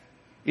text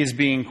is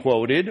being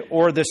quoted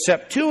or the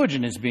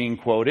Septuagint is being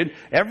quoted,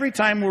 every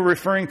time we're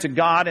referring to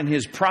God and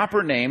his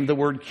proper name, the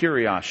word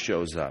Kyrios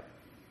shows up.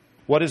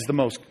 What is the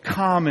most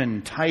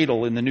common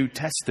title in the New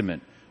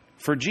Testament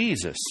for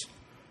Jesus?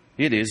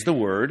 It is the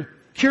word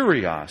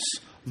Kyrios,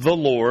 the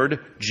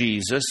Lord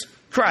Jesus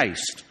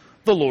Christ,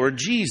 the Lord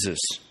Jesus.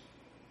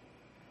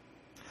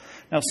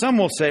 Now some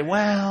will say,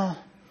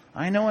 well,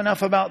 I know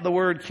enough about the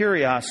word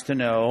Kyrios to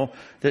know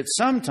that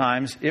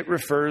sometimes it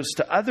refers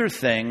to other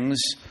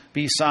things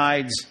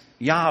besides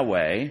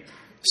Yahweh.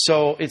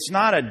 So it's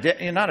not a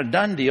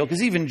done deal,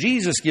 because even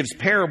Jesus gives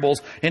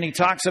parables and he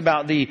talks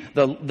about the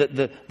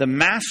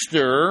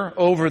master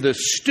over the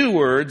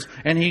stewards,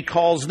 and he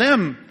calls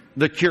them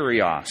the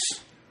Kyrios.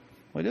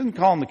 Well, he doesn't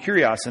call them the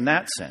Kyrios in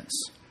that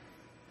sense,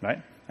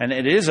 right? And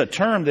it is a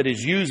term that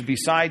is used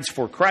besides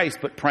for Christ,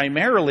 but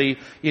primarily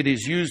it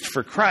is used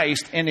for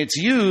Christ, and it's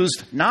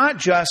used not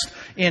just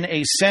in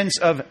a sense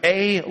of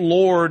a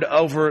lord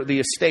over the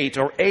estate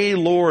or a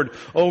lord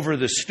over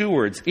the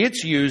stewards.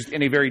 It's used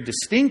in a very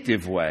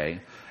distinctive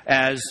way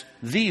as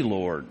the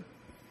Lord,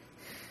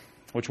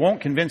 which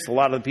won't convince a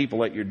lot of the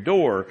people at your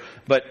door,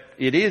 but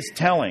it is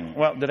telling.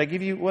 Well, what did I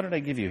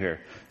give you here?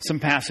 Some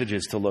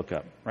passages to look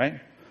up, right?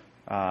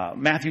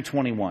 Matthew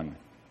 21.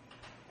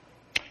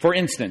 For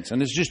instance,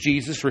 and this is just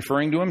Jesus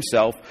referring to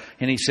himself,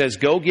 and he says,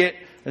 go get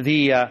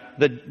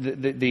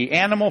the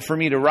animal for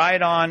me to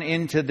ride on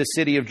into the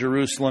city of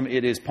Jerusalem.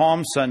 It is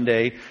Palm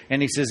Sunday. And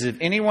he says, if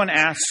anyone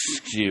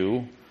asks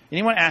you,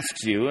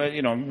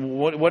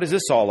 what is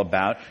this all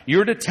about?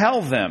 You're to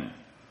tell them,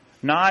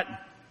 not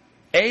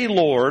a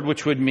lord,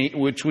 which would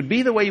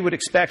be the way you would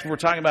expect if we're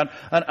talking about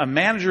a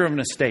manager of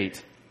an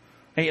estate,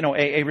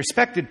 a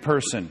respected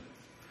person.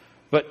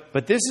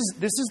 But this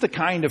is the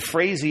kind of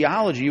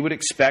phraseology you would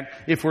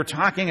expect if we're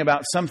talking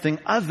about something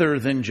other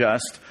than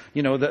just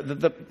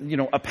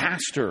a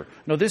pastor.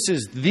 No, this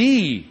is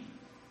the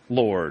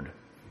Lord.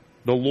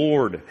 The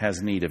Lord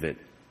has need of it.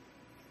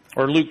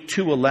 Or Luke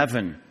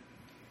 2:11.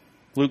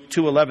 Luke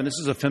 2:11. This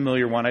is a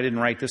familiar one. I didn't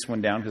write this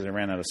one down because I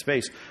ran out of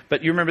space.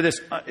 But you remember this.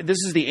 This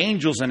is the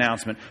angel's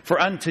announcement. For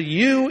unto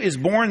you is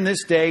born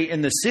this day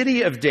in the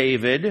city of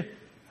David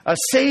a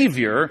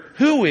Savior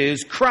who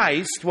is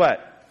Christ,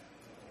 what?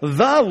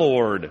 The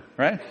Lord.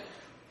 Right?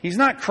 He's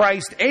not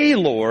Christ a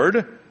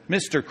Lord,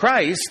 Mr.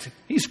 Christ.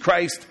 He's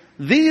Christ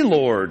the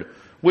Lord.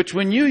 Which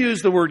when you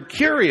use the word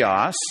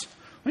kurios,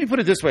 let me put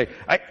it this way.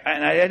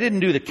 I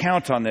didn't do the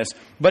count on this,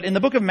 but in the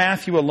book of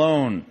Matthew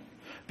alone,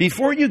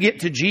 before you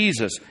get to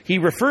Jesus, he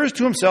refers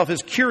to himself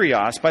as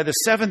kurios by the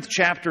 7th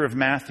chapter of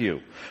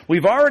Matthew.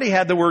 We've already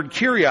had the word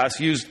kurios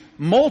used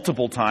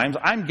multiple times.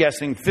 I'm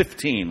guessing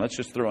 15. Let's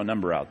just throw a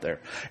number out there.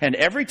 And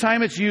every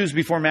time it's used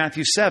before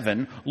Matthew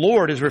 7,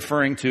 Lord is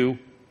referring to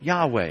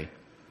Yahweh.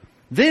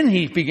 Then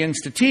he begins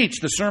to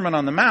teach the Sermon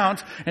on the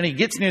Mount, and he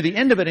gets near the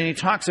end of it, and he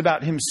talks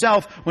about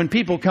himself when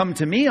people come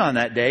to me on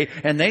that day,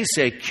 and they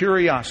say,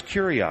 Kurios,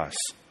 Kurios,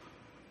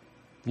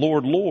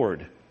 Lord,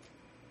 Lord.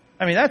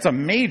 I mean, that's a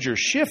major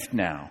shift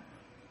now.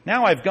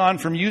 Now I've gone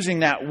from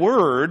using that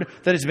word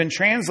that has been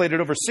translated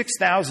over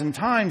 6,000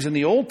 times in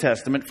the Old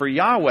Testament for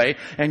Yahweh,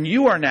 and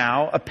you are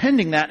now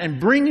appending that and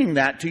bringing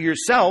that to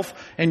yourself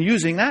and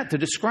using that to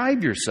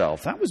describe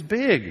yourself. That was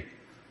big.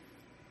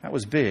 That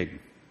was big.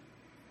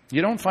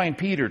 You don't find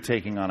Peter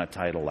taking on a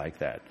title like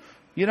that.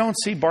 You don't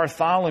see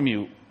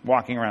Bartholomew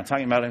walking around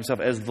talking about himself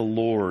as the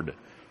Lord.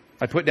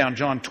 I put down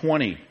John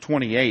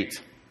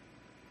 20:28.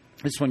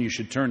 This one you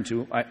should turn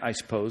to, I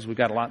suppose. We've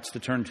got lots to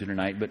turn to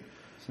tonight, but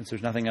since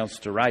there's nothing else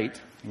to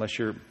write, unless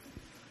you're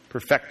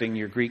perfecting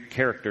your Greek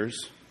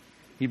characters.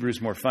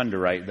 Hebrew's more fun to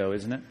write, though,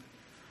 isn't it?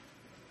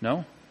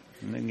 No?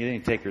 I didn't get any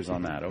takers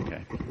on that.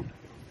 Okay.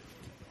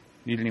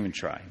 You didn't even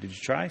try. Did you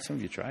try? Some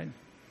of you tried.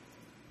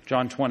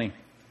 John 20.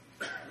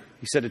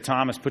 He said to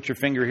Thomas, put your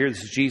finger here.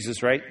 This is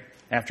Jesus, right?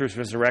 After his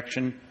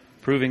resurrection,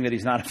 proving that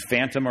he's not a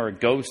phantom or a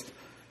ghost.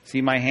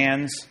 See my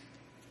hands?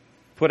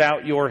 Put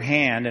out your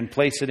hand and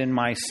place it in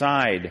my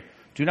side.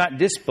 Do not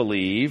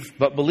disbelieve,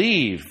 but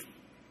believe.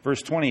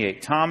 Verse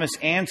 28, Thomas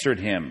answered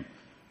him.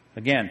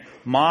 Again,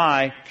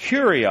 my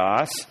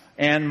kurios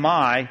and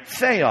my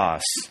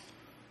theos.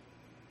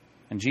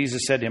 And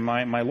Jesus said to him,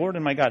 my Lord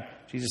and my God.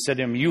 Jesus said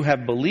to him, you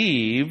have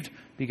believed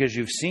because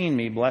you've seen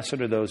me. Blessed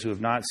are those who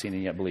have not seen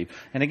and yet believe.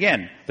 And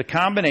again, the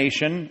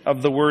combination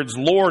of the words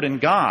Lord and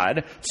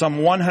God,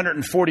 some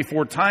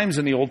 144 times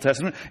in the Old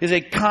Testament, is a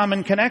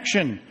common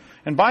connection.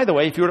 And by the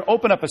way, if you were to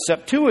open up a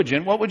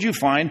Septuagint, what would you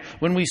find?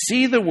 When we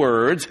see the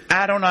words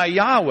Adonai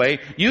Yahweh,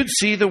 you'd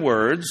see the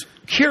words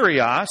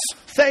Kurios,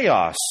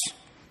 Theos,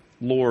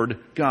 Lord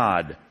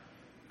God.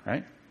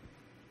 Right?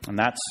 And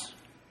that's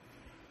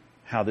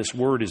how this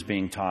word is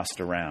being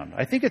tossed around.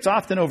 I think it's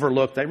often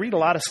overlooked. I read a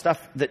lot of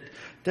stuff that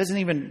doesn't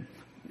even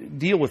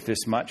deal with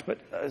this much, but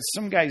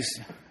some guys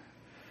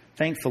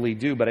thankfully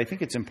do. But I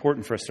think it's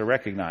important for us to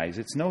recognize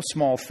it's no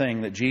small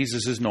thing that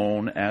Jesus is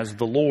known as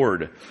the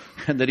Lord,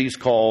 and that he's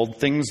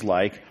called things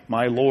like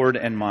my Lord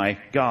and my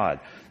God.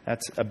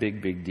 That's a big,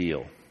 big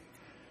deal.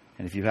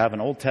 And if you have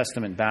an Old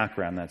Testament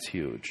background, that's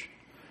huge.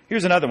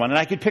 Here's another one, and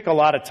I could pick a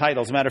lot of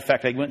titles. As a matter of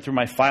fact, I went through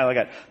my file. I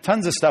got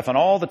tons of stuff on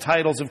all the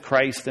titles of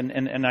Christ,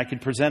 and I could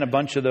present a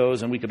bunch of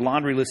those, and we could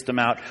laundry list them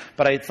out.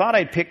 But I thought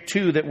I'd pick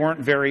two that weren't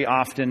very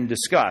often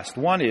discussed.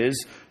 One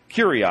is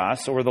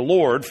Kurios, or the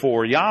Lord,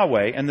 for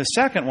Yahweh, and the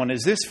second one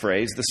is this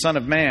phrase, the Son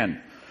of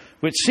Man,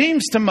 which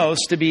seems to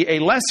most to be a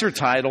lesser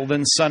title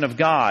than Son of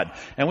God.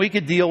 And we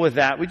could deal with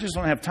that. We just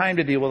don't have time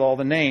to deal with all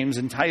the names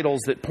and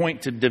titles that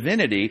point to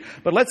divinity.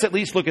 But let's at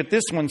least look at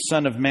this one,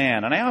 Son of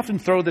Man. And I often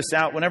throw this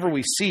out whenever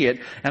we see it.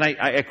 And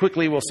I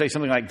quickly will say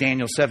something like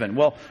Daniel 7.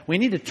 Well, we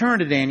need to turn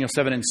to Daniel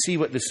 7 and see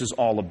what this is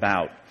all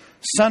about.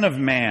 Son of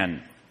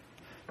Man.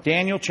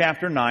 Daniel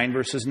chapter 9,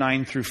 verses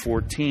 9 through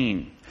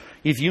 14.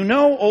 If you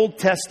know Old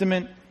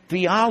Testament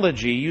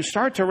theology, you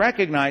start to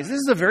recognize this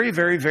is a very,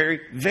 very,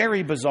 very,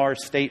 very bizarre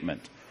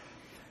statement.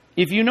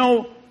 If you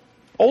know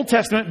Old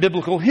Testament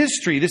biblical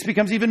history, this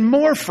becomes even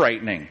more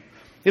frightening.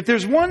 If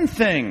there's one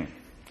thing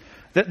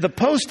that the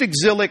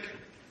post-exilic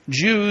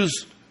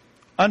Jews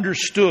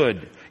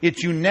understood,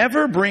 it's you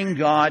never bring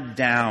God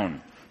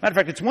down. Matter of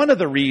fact, it's one of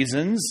the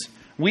reasons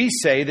we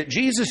say that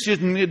Jesus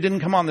didn't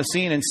come on the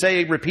scene and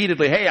say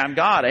repeatedly, hey, I'm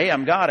God, hey,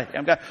 I'm God,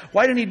 I'm God.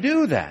 Why didn't he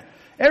do that?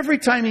 Every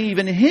time he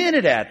even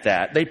hinted at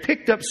that, they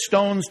picked up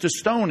stones to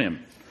stone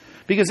him.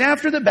 Because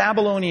after the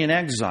Babylonian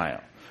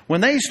exile,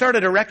 when they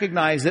started to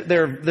recognize that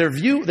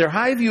their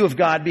high view of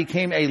God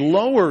became a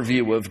lower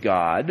view of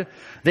God,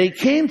 they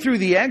came through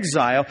the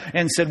exile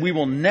and said, we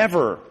will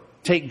never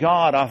take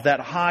God off that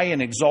high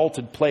and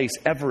exalted place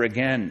ever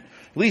again.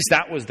 At least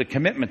that was the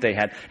commitment they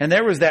had. And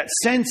there was that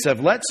sense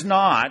of let's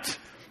not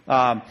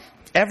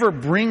ever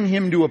bring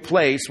him to a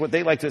place, what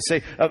they like to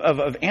say,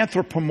 of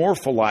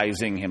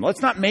anthropomorphizing him.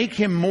 Let's not make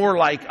him more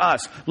like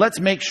us. Let's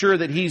make sure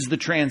that he's the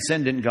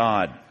transcendent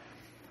God.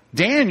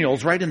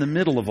 Daniel's right in the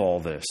middle of all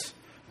this.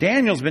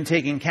 Daniel's been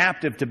taken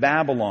captive to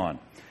Babylon.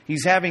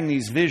 He's having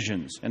these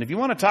visions. And if you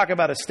want to talk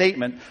about a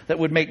statement that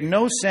would make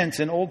no sense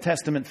in Old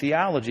Testament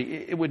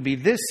theology, it would be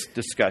this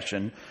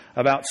discussion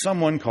about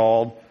someone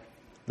called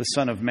the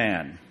Son of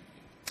Man.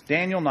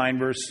 Daniel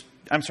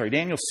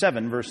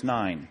 7, verse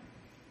 9.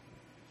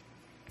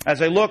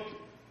 As I looked,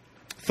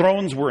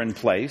 thrones were in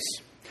place,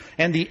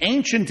 and the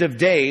Ancient of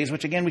Days,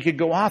 which again we could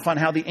go off on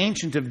how the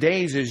Ancient of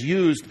Days is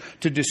used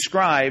to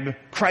describe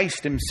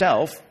Christ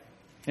himself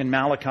in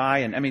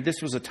Malachi. And I mean,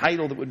 this was a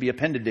title that would be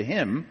appended to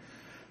him.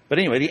 But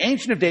anyway, the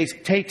Ancient of Days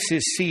takes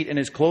his seat, and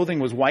his clothing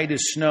was white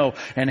as snow,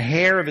 and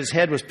hair of his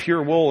head was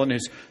pure wool, and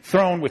his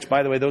throne, which,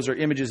 by the way, those are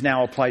images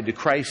now applied to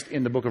Christ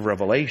in the book of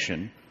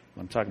Revelation.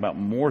 I'm talking about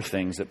more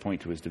things that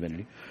point to his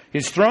divinity.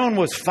 His throne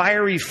was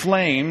fiery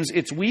flames.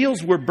 Its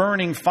wheels were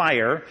burning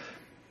fire.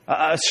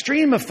 A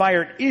stream of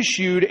fire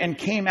issued and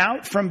came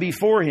out from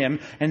before him,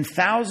 and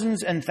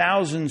thousands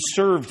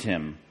served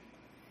him.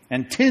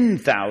 And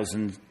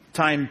 10,000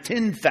 times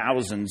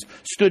 10,000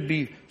 stood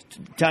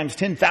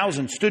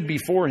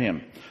before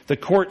him. The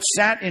court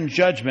sat in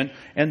judgment,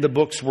 and the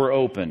books were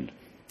opened.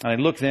 And I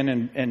looked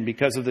then, and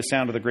because of the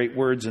sound of the great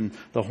words, and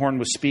the horn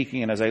was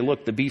speaking, and as I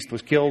looked, the beast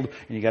was killed.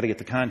 And you got to get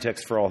the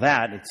context for all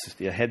that.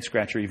 It's a head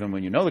scratcher even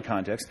when you know the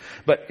context.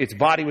 But its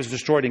body was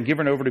destroyed and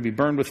given over to be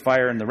burned with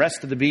fire, and the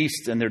rest of the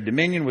beasts and their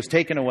dominion was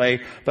taken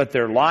away. But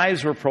their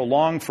lives were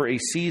prolonged for a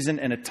season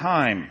and a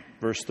time.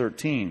 Verse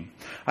 13.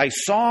 I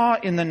saw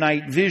in the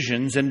night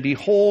visions, and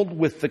behold,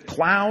 with the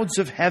clouds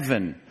of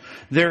heaven,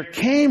 there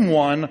came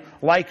one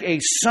like a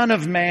son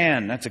of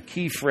man. That's a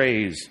key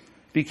phrase.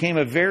 Became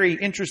a very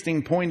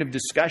interesting point of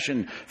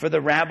discussion for the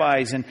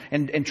rabbis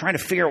and trying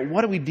to figure out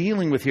what are we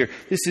dealing with here.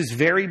 This is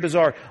very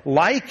bizarre.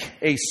 Like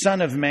a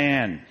son of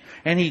man.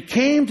 And he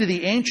came to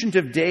the Ancient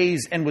of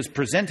Days and was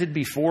presented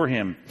before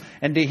him.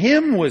 And to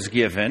him was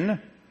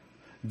given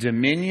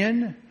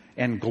dominion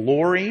and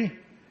glory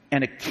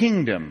and a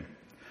kingdom,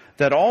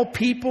 that all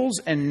peoples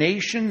and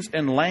nations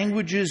and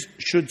languages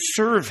should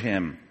serve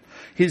him.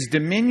 His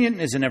dominion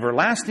is an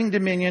everlasting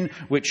dominion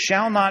which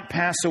shall not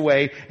pass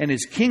away, and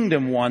his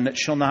kingdom one that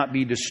shall not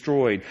be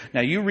destroyed.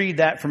 Now you read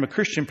that from a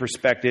Christian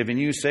perspective and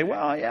you say,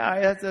 well,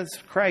 yeah, that's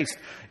Christ.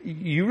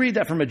 You read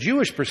that from a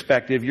Jewish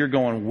perspective, you're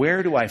going,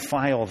 where do I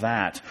file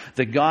that?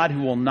 The God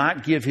who will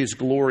not give his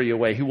glory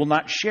away, who will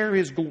not share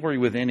his glory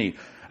with any.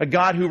 A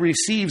God who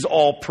receives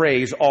all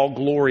praise, all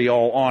glory,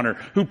 all honor,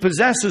 who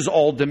possesses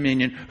all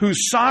dominion,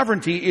 whose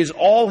sovereignty is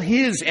all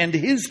his and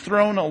his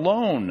throne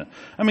alone.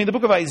 I mean, the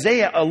book of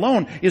Isaiah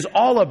alone is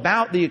all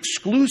about the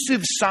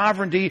exclusive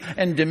sovereignty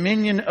and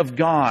dominion of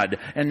God.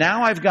 And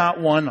now I've got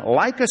one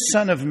like a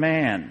son of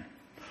man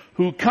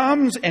who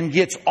comes and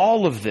gets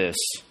all of this.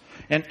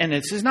 And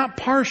this is not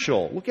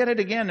partial. Look at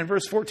it again in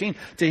verse 14.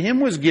 To him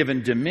was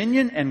given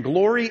dominion and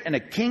glory and a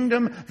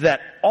kingdom that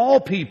all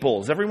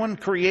peoples, everyone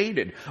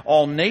created,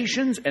 all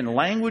nations and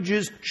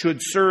languages should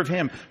serve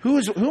him.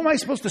 Who am I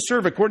supposed to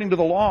serve according to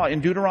the law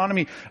in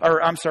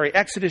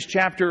Exodus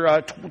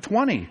chapter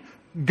 20?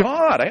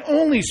 God. I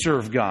only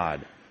serve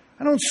God.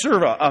 I don't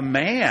serve a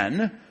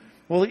man.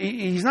 Well,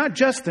 he's not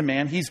just a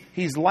man.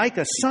 He's like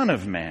a son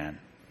of man.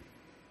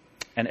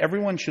 And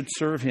everyone should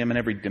serve him, and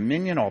every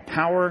dominion, all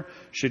power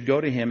should go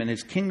to him, and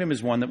his kingdom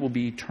is one that will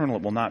be eternal.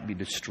 It will not be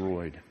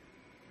destroyed.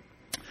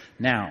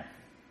 Now,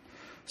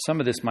 some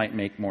of this might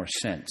make more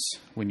sense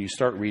when you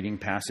start reading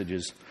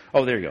passages.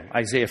 Oh, there you go.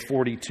 Isaiah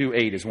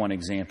 42:8 is one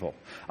example.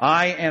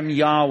 I am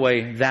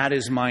Yahweh, that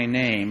is my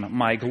name.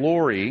 My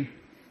glory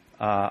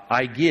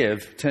I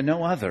give to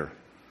no other.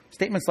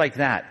 Statements like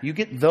that. You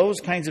get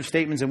those kinds of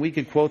statements, and we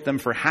could quote them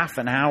for half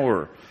an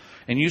hour.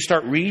 And you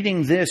start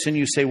reading this and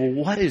you say, well,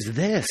 what is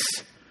this?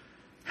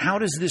 How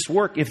does this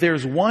work? If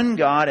there's one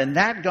God and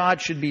that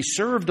God should be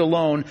served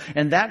alone,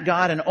 and that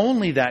God and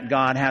only that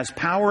God has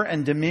power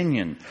and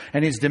dominion,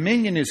 and his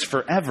dominion is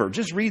forever.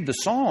 Just read the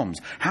Psalms.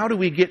 How do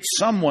we get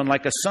someone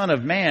like a son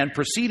of man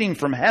proceeding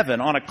from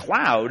heaven on a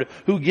cloud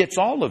who gets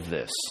all of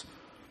this?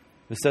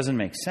 This doesn't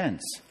make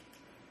sense.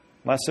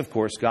 Unless, of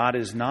course, God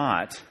is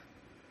not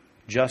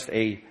just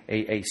a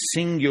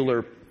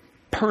singular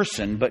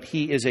person, but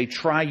he is a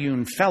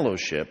triune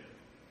fellowship.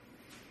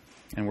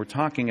 And we're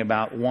talking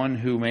about one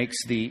who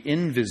makes the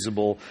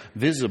invisible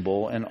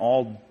visible, and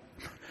all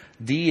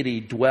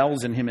deity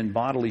dwells in him in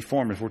bodily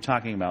form, if we're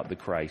talking about the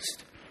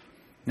Christ.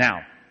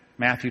 Now,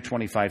 Matthew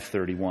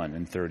 25:31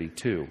 and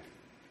 32.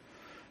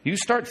 You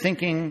start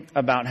thinking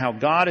about how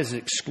God is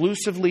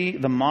exclusively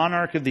the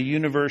monarch of the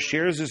universe,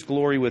 shares his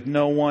glory with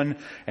no one,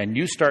 and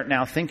you start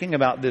now thinking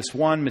about this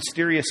one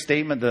mysterious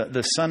statement,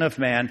 the Son of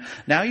Man.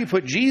 Now you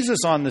put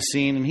Jesus on the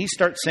scene, and he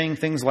starts saying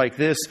things like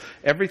this.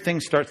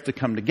 Everything starts to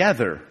come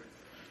together.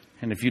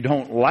 And if you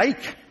don't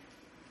like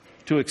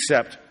to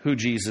accept who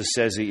Jesus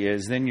says he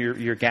is, then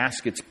your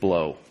gaskets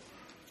blow,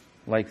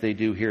 like they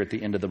do here at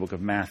the end of the book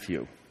of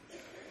Matthew.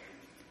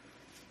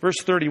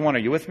 Verse 31, are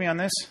you with me on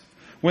this?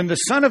 When the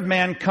Son of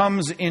Man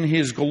comes in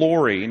his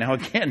glory. Now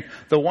again,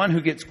 the one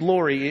who gets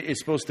glory is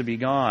supposed to be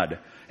God.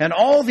 And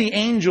all the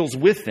angels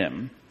with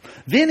him.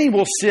 Then he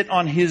will sit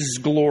on his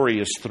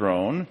glorious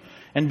throne.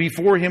 And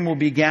before him will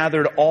be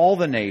gathered all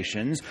the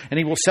nations, and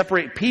he will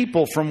separate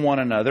people from one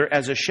another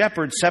as a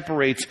shepherd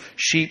separates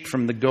sheep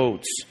from the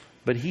goats.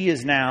 But he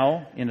is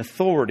now in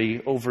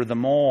authority over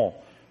them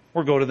all.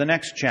 Or go to the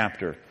next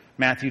chapter,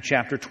 Matthew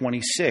chapter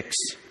 26.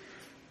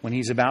 When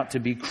he's about to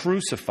be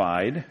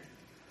crucified,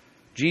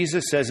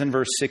 Jesus says in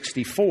verse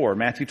 64,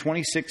 Matthew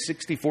 26,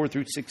 64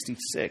 through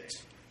 66.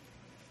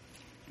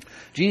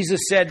 Jesus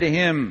said to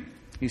him,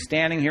 he's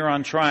standing here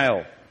on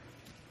trial,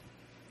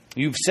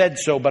 "You've said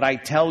so, but I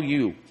tell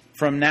you,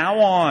 from now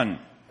on,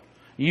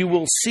 you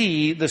will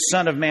see the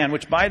Son of Man,"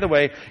 which, by the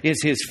way,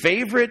 is his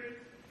favorite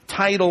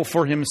title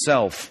for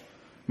himself.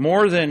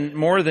 More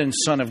than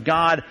Son of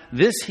God.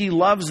 He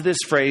loves this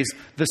phrase,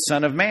 the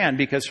Son of Man,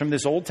 because from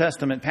this Old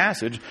Testament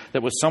passage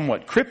that was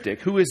somewhat cryptic,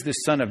 who is this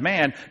Son of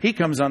Man? He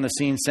comes on the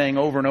scene saying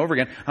over and over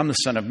again, "I'm the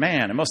Son of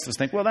Man." And most of us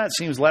think, well, that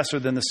seems lesser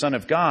than the Son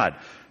of God.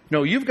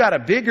 No, you've got a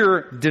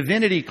bigger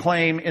divinity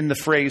claim in the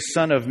phrase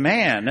Son of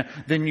Man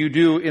than you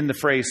do in the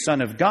phrase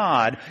Son of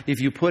God if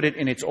you put it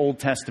in its Old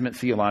Testament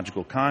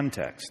theological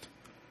context.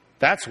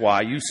 That's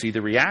why you see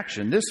the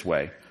reaction this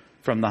way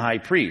from the high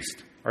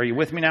priest. Are you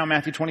with me now,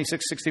 Matthew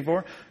 26,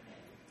 64?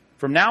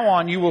 "From now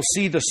on you will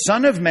see the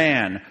Son of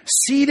Man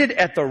seated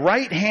at the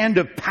right hand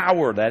of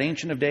power," that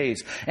Ancient of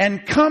Days,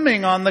 "and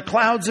coming on the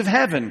clouds of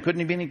heaven."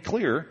 Couldn't it be any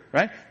clearer,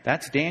 right?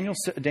 That's Daniel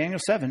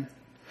 7.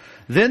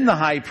 Then the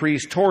high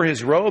priest tore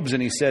his robes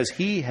and he says,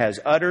 "He has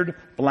uttered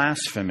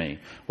blasphemy.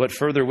 What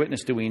further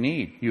witness do we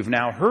need? You've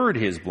now heard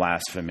his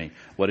blasphemy.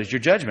 What is your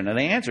judgment?" And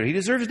they answered, "He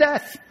deserves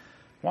death."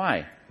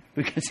 Why?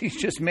 Because he's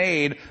just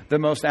made the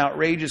most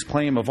outrageous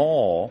claim of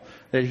all,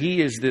 that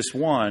he is this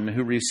one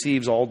who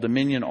receives all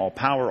dominion, all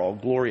power, all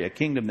glory, a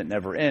kingdom that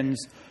never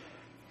ends.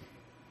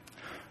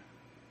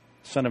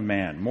 Son of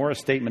Man, more a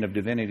statement of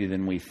divinity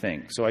than we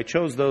think. So I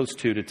chose those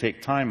two to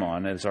take time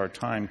on as our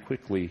time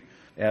quickly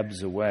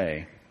ebbs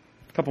away.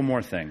 A couple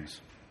more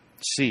things.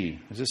 C.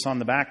 Is this on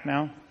the back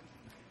now?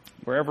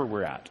 Wherever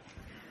we're at.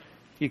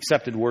 He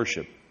accepted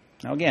worship.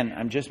 Now again,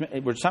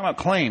 we're talking about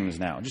claims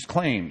now, just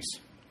claims.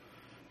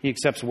 He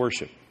accepts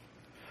worship.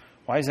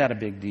 Why is that a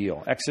big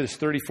deal? Exodus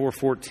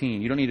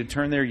 34:14. You don't need to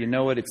turn there. You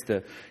know it. It's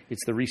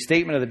the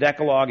restatement of the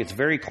Decalogue. It's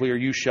very clear.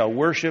 "You shall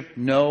worship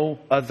no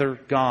other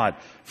God.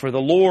 For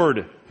the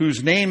Lord,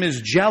 whose name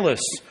is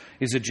jealous,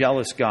 is a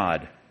jealous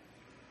God."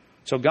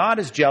 So God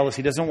is jealous.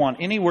 He doesn't want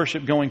any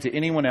worship going to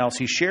anyone else.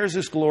 He shares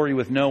His glory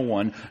with no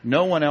one.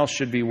 No one else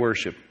should be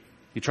worshipped.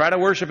 You try to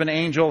worship an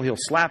angel, he'll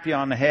slap you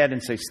on the head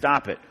and say,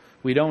 "Stop it."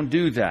 We don't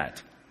do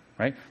that.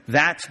 Right?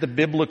 That's the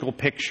biblical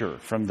picture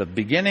from the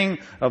beginning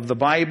of the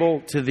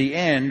Bible to the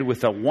end,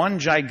 with a one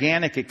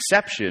gigantic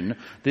exception,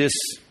 this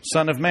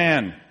Son of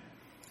Man,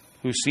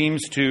 who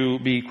seems to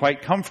be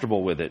quite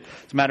comfortable with it.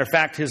 As a matter of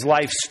fact, his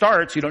life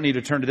starts, you don't need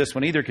to turn to this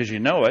one either because you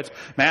know it,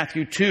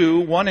 Matthew 2,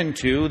 1 and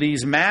 2,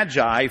 these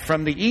magi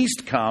from the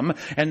east come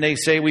and they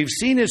say, "We've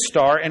seen his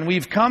star and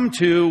we've come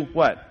to,"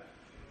 what?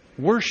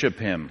 Worship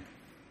him.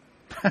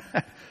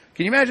 Can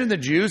you imagine the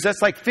Jews?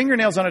 That's like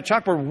fingernails on a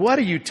chalkboard. What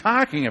are you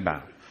talking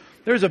about?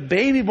 There's a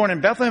baby born in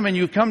Bethlehem and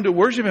you come to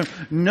worship him.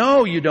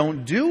 No, you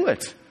don't do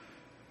it.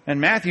 And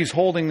Matthew's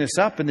holding this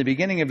up in the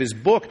beginning of his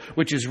book,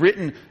 which is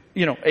written,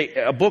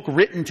 a book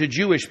written to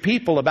Jewish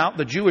people about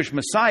the Jewish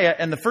Messiah.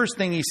 And the first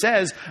thing he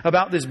says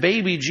about this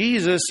baby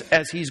Jesus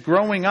as he's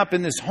growing up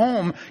in this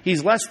home,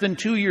 he's less than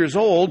 2 years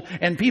old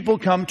and people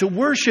come to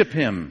worship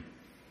him.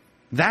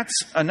 That's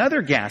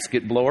another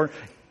gasket blower,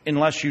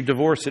 unless you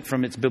divorce it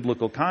from its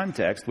biblical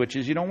context, which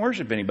is you don't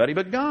worship anybody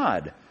but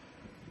God.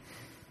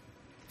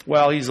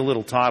 Well, he's a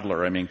little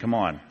toddler. I mean, come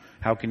on.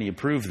 How can you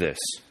prove this?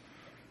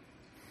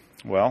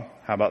 Well,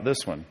 how about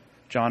this one?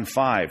 John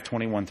 5,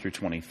 21 through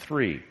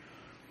 23.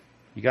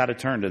 You got to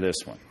turn to this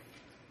one.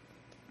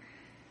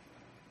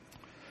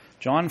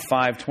 John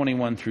 5,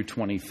 21 through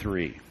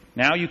 23.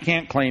 Now you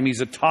can't claim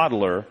he's a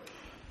toddler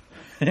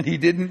and he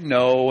didn't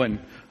know, and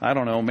I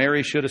don't know,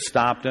 Mary should have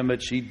stopped him,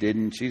 but she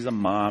didn't. She's a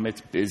mom.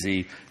 It's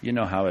busy. You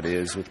know how it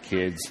is with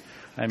kids.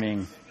 I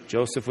mean,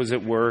 Joseph was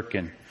at work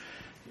and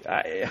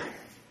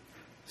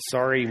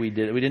sorry we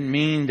didn't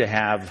mean to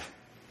have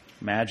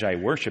Magi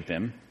worship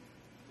him.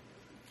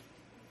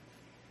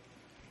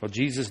 Well,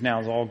 Jesus now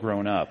is all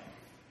grown up.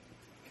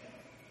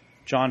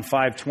 John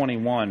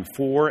 5:21,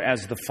 "For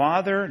as the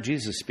Father,"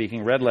 Jesus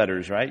speaking, red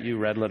letters, right? You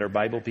red letter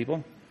Bible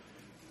people.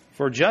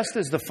 "For just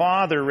as the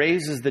Father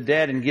raises the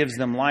dead and gives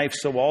them life,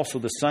 so also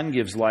the Son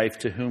gives life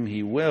to whom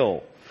He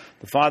will.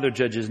 The Father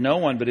judges no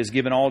one, but has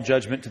given all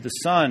judgment to the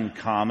Son,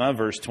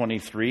 verse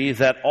 23,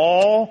 that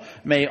all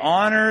may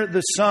honor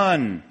the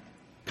Son."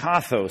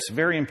 Kathos,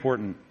 very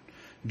important.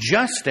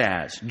 Just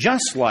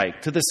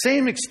like, to the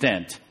same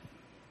extent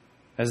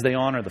as they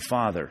honor the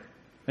Father.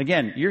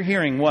 Again, you're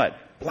hearing what?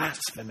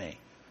 Blasphemy.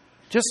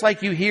 Just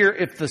like you hear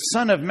if the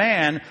Son of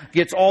Man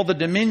gets all the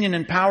dominion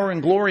and power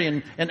and glory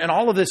and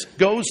all of this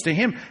goes to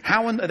Him,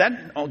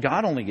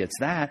 God only gets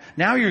that.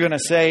 Now you're going to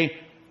say,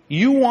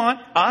 you want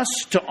us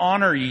to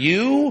honor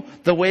you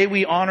the way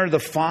we honor the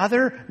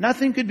Father?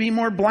 Nothing could be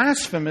more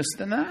blasphemous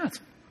than that.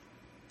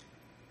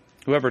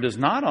 Whoever does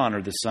not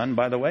honor the Son,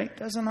 by the way,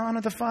 doesn't honor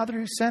the Father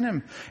who sent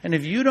him. And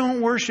if you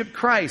don't worship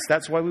Christ,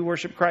 that's why we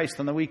worship Christ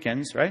on the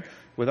weekends, right?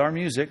 With our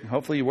music.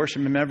 Hopefully you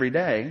worship him every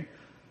day.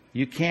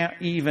 You can't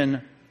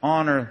even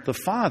honor the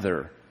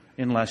Father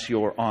unless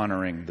you're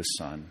honoring the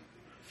Son.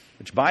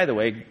 Which, by the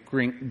way,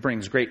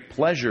 brings great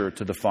pleasure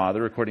to the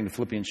Father, according to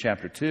Philippians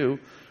chapter 2.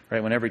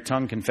 Right? When every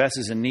tongue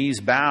confesses and knees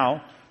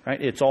bow, right?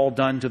 It's all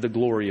done to the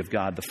glory of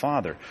God the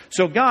Father.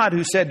 So God,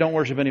 who said don't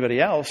worship anybody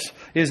else,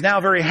 is now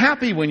very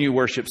happy when you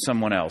worship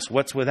someone else.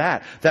 What's with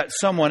that? That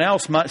someone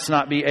else must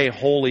not be a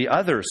holy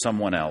other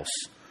someone else.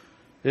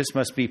 This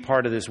must be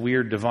part of this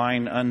weird,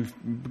 divine,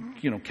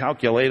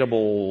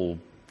 calculatable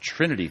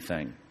Trinity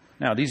thing.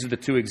 Now, these are the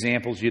two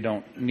examples. You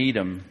don't need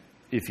them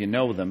if you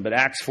know them. But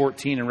Acts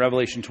 14 and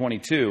Revelation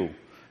 22.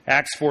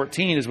 Acts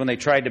 14 is when they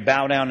tried to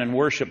bow down and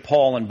worship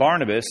Paul and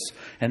Barnabas.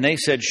 And they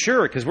said,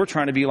 sure, because we're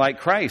trying to be like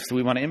Christ.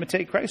 We want to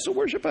imitate Christ, so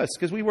worship us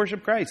because we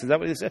worship Christ. Is that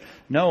what they said?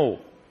 No.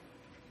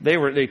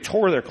 They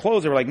tore their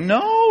clothes. They were like,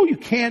 no, you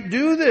can't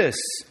do this.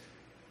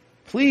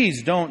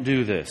 Please don't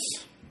do this.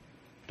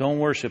 Don't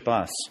worship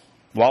us.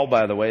 Well,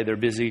 by the way, they're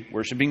busy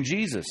worshiping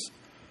Jesus.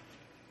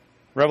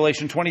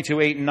 Revelation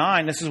 22, 8 and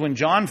 9, this is when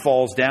John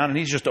falls down and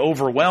he's just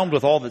overwhelmed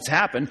with all that's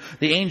happened.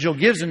 The angel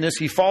gives him this.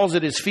 He falls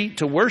at his feet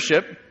to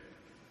worship.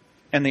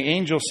 And the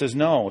angel says,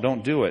 no,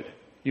 don't do it.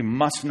 You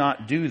must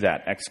not do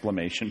that,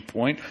 exclamation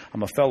point.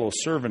 I'm a fellow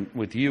servant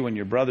with you and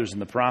your brothers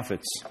and the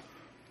prophets.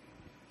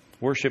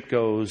 Worship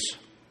goes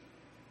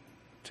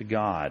to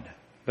God.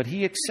 But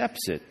he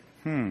accepts it.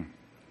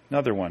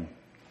 Another one.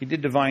 He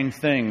did divine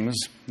things.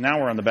 Now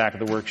we're on the back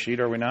of the worksheet,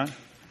 are we not?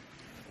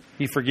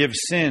 He forgives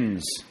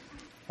sins.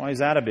 Why is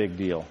that a big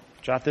deal?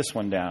 Jot this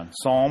one down.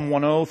 Psalm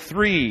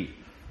 103.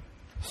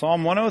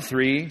 Psalm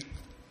 103,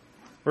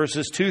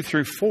 verses 2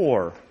 through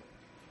 4.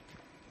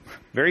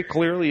 Very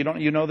clearly,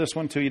 you know this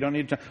one too. You don't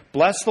need to.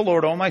 Bless the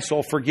Lord, O my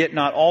soul. Forget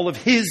not all of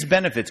His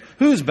benefits.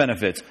 Whose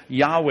benefits?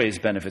 Yahweh's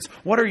benefits.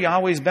 What are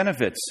Yahweh's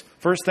benefits?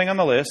 First thing on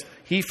the list,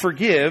 He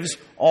forgives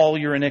all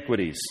your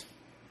iniquities.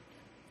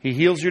 He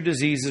heals your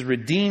diseases,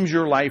 redeems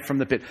your life from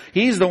the pit.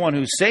 He's the one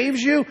who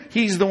saves you.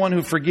 He's the one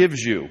who forgives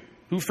you.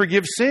 Who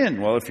forgives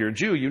sin? Well, if you're a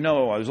Jew, you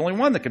know there's only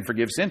one that can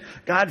forgive sin.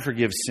 God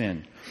forgives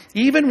sin.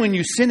 Even when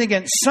you sin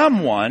against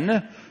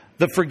someone,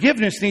 the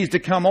forgiveness needs to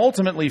come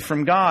ultimately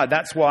from God.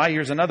 That's why,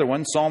 here's another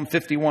one, Psalm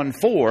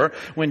 51:4.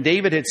 When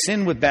David had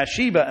sinned with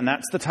Bathsheba, and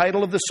that's the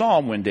title of the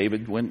psalm, when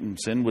David went and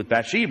sinned with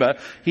Bathsheba,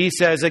 he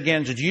says,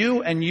 against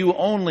you and you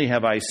only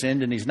have I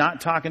sinned. And he's not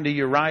talking to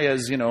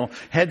Uriah's,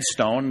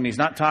 headstone, and he's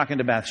not talking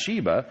to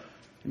Bathsheba.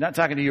 He's not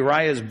talking to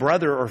Uriah's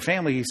brother or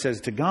family. He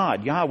says to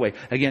God, Yahweh,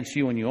 against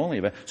you and you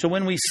only. So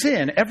when we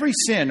sin, every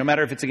sin, no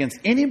matter if it's against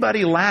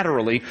anybody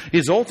laterally,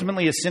 is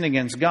ultimately a sin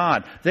against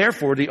God.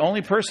 Therefore, the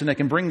only person that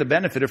can bring the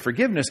benefit of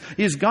forgiveness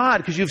is God,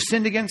 because you've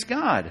sinned against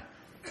God.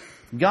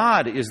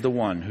 God is the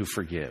one who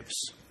forgives.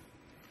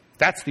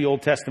 That's the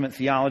Old Testament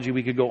theology.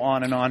 We could go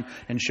on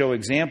and show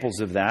examples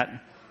of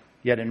that.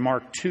 Yet in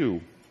Mark 2,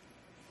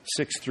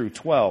 6 through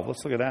 12,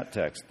 let's look at that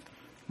text.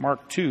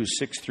 Mark 2,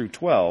 6 through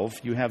 12,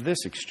 you have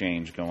this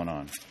exchange going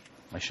on.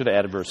 I should have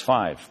added verse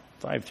 5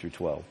 through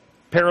 12.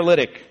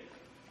 Paralytic,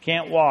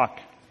 can't walk.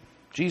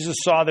 Jesus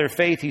saw their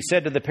faith. He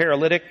said to the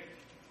paralytic,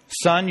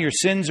 son, your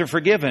sins are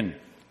forgiven.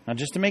 Now,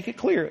 just to make it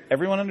clear,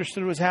 everyone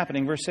understood what was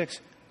happening. Verse 6.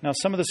 Now,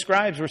 some of the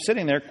scribes were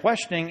sitting there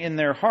questioning in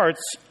their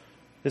hearts.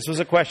 This was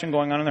a question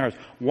going on in their hearts.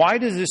 Why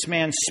does this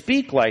man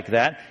speak like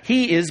that?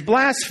 He is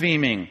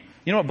blaspheming.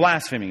 You know what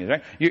blaspheming is,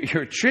 right?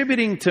 You're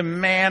attributing to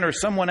man or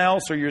someone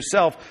else or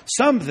yourself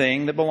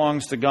something that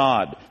belongs to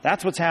God.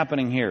 That's what's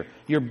happening here.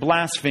 You're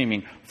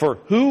blaspheming. For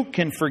who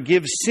can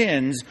forgive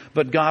sins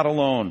but God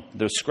alone?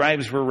 The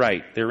scribes were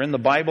right. They're in the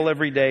Bible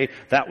every day.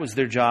 That was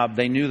their job.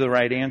 They knew the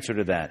right answer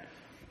to that.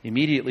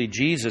 Immediately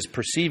Jesus,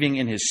 perceiving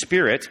in His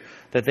spirit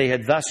that they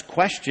had thus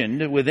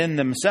questioned within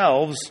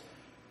themselves,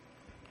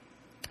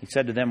 He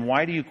said to them,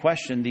 why do you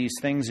question these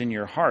things in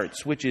your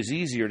hearts? Which is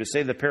easier, to say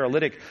to the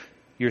paralytic,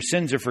 your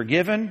sins are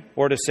forgiven,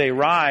 or to say,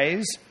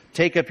 rise,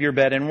 take up your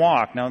bed and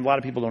walk? Now, a lot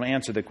of people don't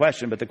answer the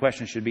question, but the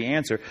question should be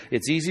answered.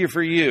 It's easier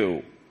for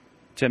you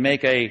to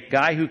make a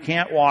guy who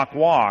can't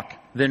walk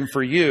than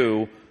for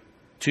you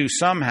to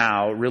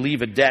somehow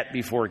relieve a debt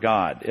before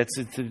God.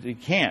 You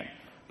can't.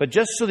 But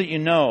just so that you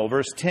know,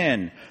 verse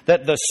 10,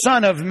 that the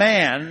Son of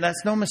Man,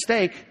 that's no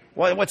mistake.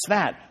 What's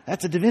that?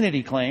 That's a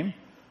divinity claim.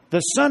 The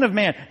Son of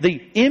Man,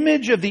 the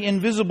image of the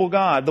invisible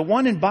God, the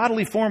one in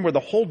bodily form where the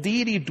whole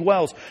deity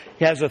dwells,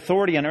 He has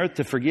authority on earth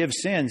to forgive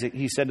sins.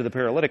 He said to the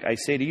paralytic, I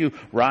say to you,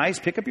 rise,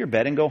 pick up your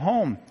bed and go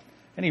home.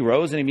 And he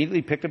rose and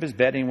immediately picked up his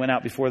bed and he went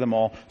out before them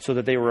all, so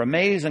that they were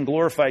amazed and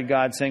glorified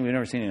God, saying, we've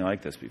never seen anything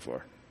like this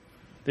before.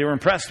 They were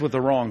impressed with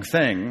the wrong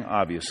thing,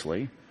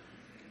 obviously.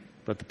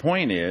 But the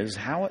point is,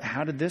 how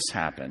did this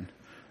happen?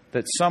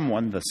 That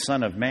someone, the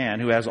Son of Man,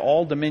 who has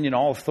all dominion,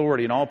 all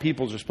authority, and all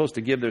peoples are supposed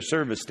to give their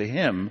service to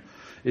Him,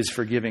 is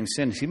forgiving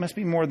sins. He must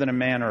be more than a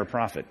man or a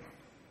prophet.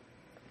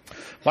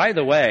 By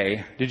the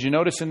way, did you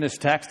notice in this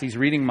text He's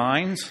reading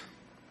minds?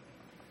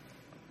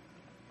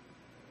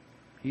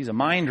 He's a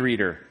mind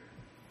reader.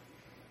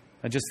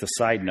 Just a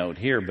side note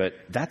here, but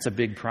that's a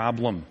big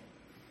problem.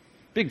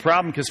 Big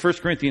problem because 1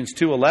 Corinthians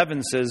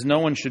 2:11 says no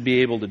one should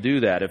be able to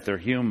do that if they're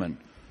human.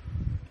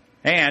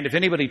 And if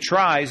anybody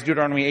tries,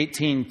 Deuteronomy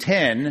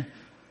 18:10,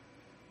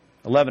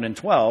 11 and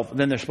 12,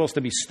 then they're supposed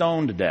to be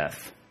stoned to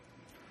death.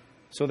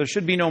 So there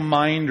should be no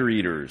mind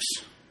readers.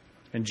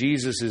 And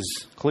Jesus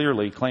is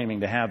clearly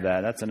claiming to have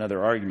that. That's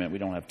another argument we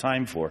don't have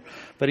time for.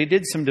 But he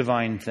did some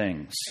divine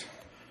things.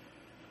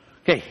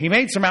 Okay, he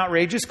made some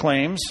outrageous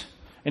claims,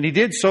 and he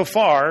did so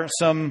far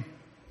some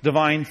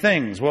divine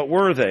things. What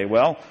were they?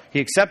 Well, he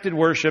accepted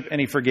worship and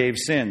he forgave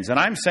sins. And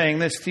I'm saying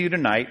this to you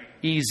tonight,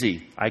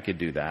 easy. I could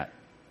do that.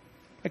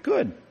 I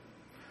could.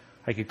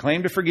 I could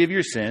claim to forgive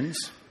your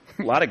sins.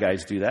 A lot of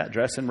guys do that,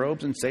 dress in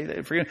robes and say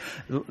that.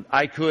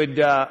 I could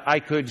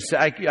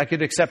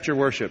accept your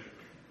worship.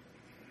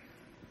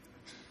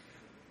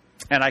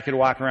 And I could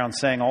walk around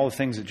saying all the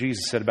things that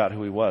Jesus said about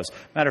who he was.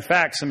 Matter of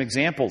fact, some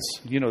examples.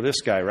 You know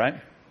this guy, right?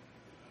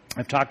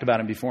 I've talked about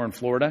him before in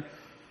Florida,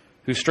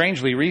 who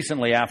strangely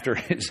recently, after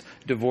his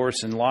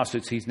divorce and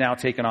lawsuits, he's now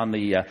taken on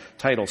the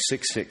title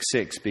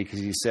 666 because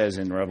he says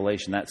in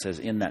Revelation, that says,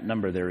 in that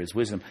number there is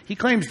wisdom. He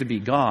claims to be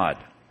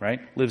God, right?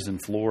 Lives in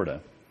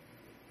Florida.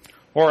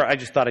 Or I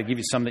just thought I'd give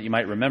you some that you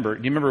might remember.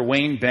 Do you remember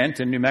Wayne Bent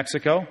in New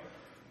Mexico?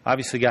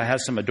 Obviously, guy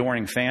has some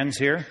adoring fans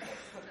here.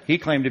 He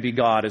claimed to be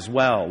God as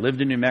well.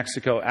 Lived in New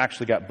Mexico,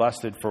 actually got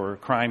busted for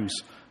crimes,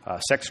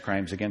 sex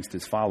crimes against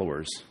his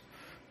followers.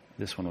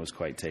 This one was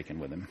quite taken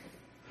with him.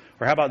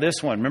 Or how about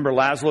this one? Remember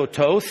Laszlo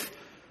Toth?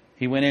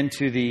 He went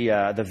into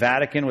the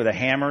Vatican with a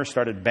hammer,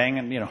 started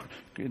banging,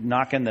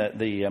 knocking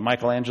the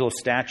Michelangelo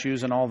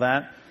statues and all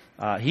that.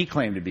 He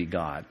claimed to be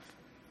God.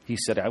 He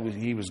said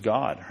he was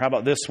God. How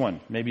about this one?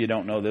 Maybe you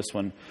don't know this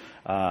one.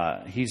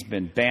 He's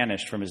been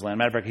banished from his land.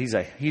 Matter of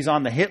fact, he's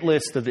on the hit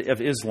list of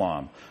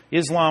Islam.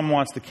 Islam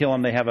wants to kill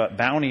him. They have a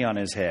bounty on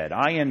his head.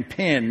 Ayan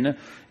Pin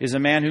is a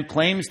man who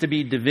claims to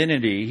be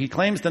divinity. He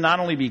claims to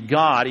not only be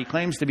God, he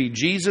claims to be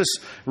Jesus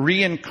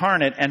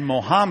reincarnate and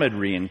Muhammad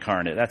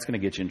reincarnate. That's going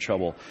to get you in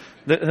trouble.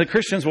 The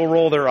Christians will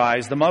roll their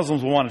eyes. The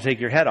Muslims will want to take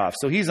your head off.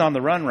 So he's on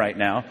the run right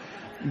now.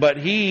 But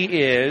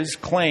he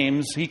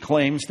claims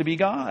to be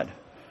God.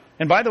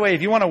 And by the way,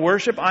 if you want to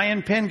worship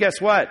Ayan Pin,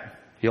 guess what?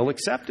 He'll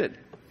accept it.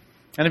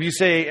 And if you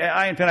say,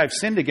 Ayan Pin, I've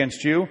sinned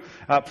against you,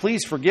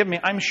 please forgive me,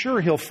 I'm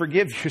sure he'll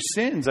forgive your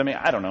sins. I mean,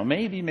 I don't know,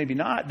 maybe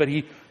not, but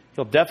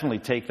he'll definitely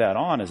take that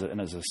on as an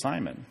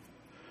assignment.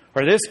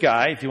 Or this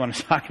guy, if you want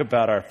to talk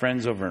about our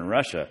friends over in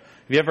Russia.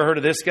 Have you ever heard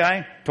of this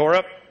guy,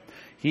 Torup?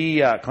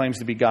 He claims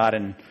to be God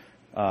and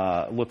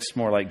looks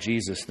more like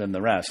Jesus than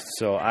the rest.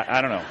 So I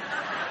don't know.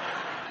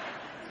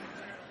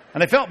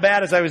 And I felt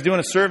bad as I was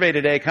doing a survey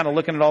today, kind of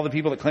looking at all the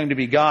people that claim to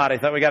be God. I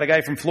thought we got a guy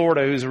from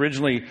Florida who's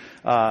originally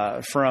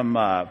from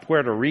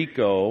Puerto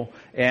Rico,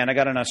 and I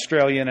got an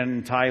Australian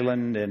and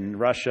Thailand and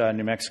Russia and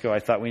New Mexico. I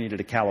thought we needed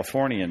a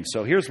Californian.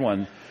 So here's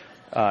one.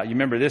 You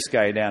remember this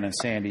guy down in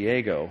San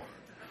Diego,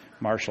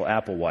 Marshall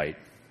Applewhite.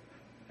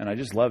 And I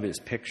just love his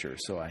picture,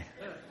 so I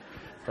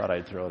thought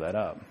I'd throw that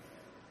up.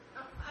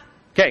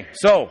 Okay,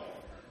 so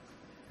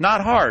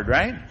not hard,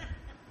 right?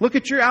 Look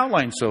at your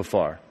outline so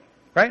far.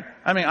 Right?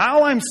 I mean,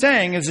 all I'm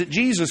saying is that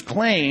Jesus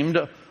claimed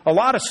a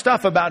lot of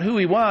stuff about who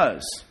he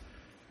was.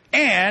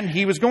 And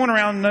he was going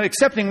around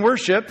accepting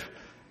worship,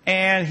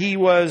 and he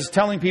was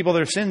telling people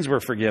their sins were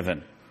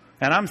forgiven.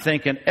 And I'm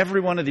thinking every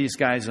one of these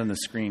guys on the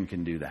screen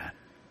can do that.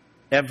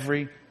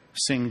 Every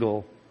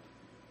single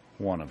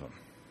one of them.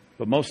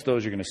 But most of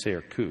those you're going to say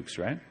are kooks,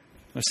 right?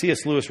 Now,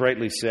 C.S. Lewis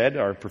rightly said,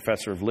 our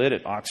professor of lit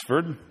at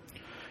Oxford,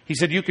 he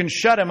said, you can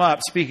shut him up,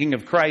 speaking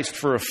of Christ,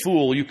 for a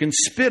fool. You can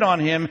spit on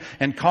him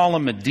and call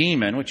him a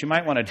demon, which you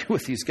might want to do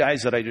with these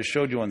guys that I just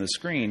showed you on the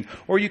screen.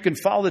 Or you can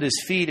fall at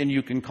his feet and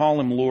you can call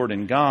him Lord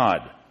and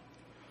God.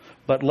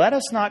 But let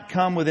us not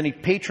come with any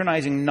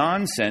patronizing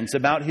nonsense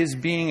about his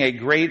being a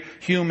great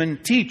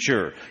human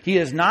teacher. He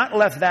has not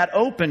left that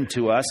open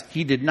to us.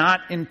 He did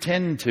not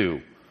intend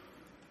to.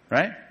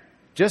 Right?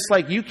 Just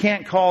like you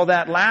can't call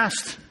that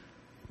last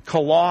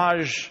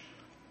collage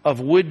of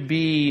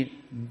would-be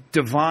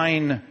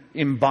divine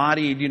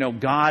embodied,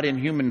 God in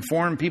human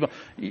form people.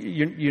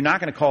 You're not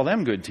going to call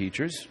them good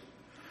teachers.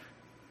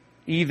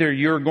 Either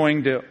you're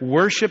going to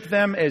worship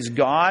them as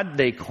God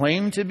they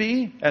claim to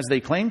be,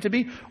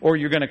 or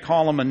you're going to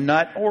call them a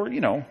nut, or,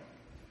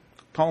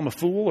 call him a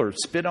fool or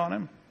spit on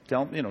him.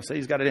 Tell him, say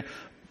he's got it.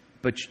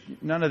 But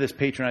none of this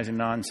patronizing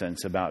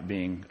nonsense about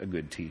being a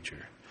good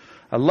teacher.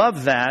 I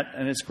love that,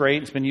 and it's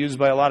great. It's been used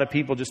by a lot of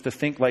people just to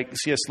think like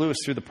C.S. Lewis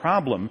through the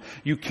problem.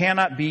 You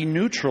cannot be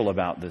neutral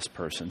about this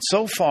person.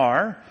 So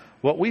far,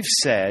 what we've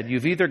said,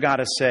 you've either got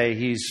to say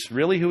he's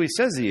really who he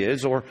says he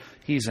is, or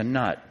he's a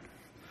nut.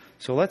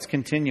 So let's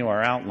continue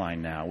our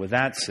outline now. With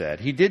that said,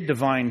 he did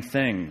divine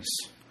things.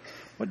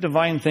 What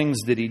divine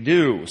things did he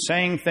do?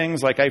 Saying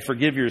things like, I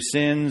forgive your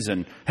sins,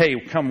 and hey,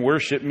 come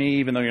worship me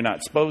even though you're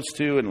not supposed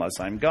to unless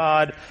I'm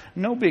God.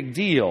 No big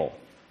deal.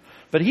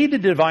 But he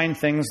did divine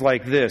things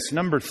like this.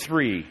 Number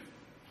 3,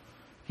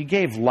 he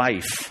gave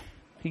life.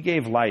 He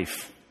gave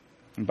life.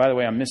 And by the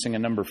way, I'm missing a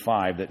number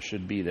 5 that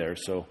should be there,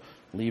 so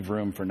leave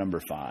room for number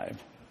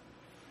 5.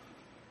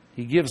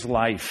 He gives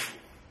life.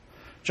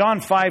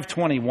 John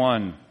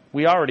 5:21,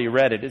 we already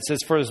read it. It says,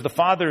 for as the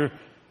Father...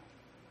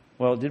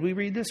 Well, did we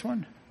read this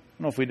one?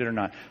 I don't know if we did or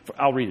not.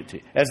 I'll read it to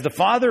you. As the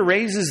Father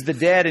raises the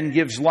dead and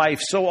gives life,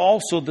 so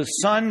also the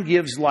Son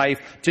gives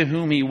life to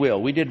whom He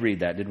will. We did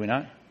read that, did we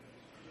not?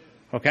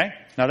 Okay?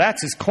 Now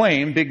that's His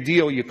claim. Big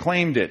deal. You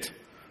claimed it.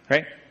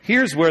 Right?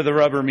 Here's where the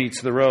rubber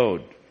meets the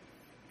road.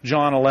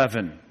 John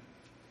 11.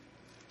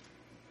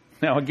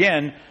 Now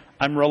again,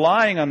 I'm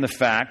relying on the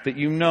fact that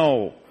you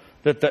know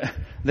that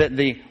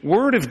the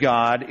Word of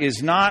God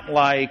is not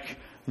like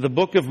the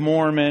Book of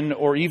Mormon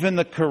or even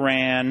the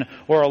Quran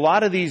or a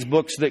lot of these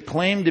books that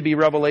claim to be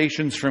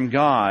revelations from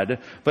God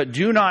but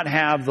do not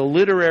have the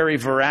literary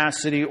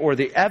veracity or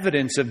the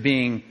evidence of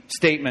being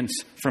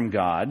statements from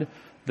God.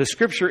 The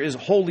Scripture is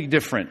wholly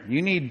different.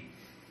 You need,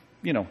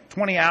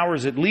 20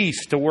 hours at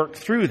least to work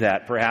through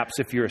that, perhaps,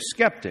 if you're a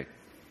skeptic.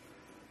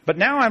 But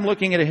now I'm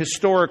looking at a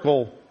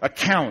historical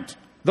account.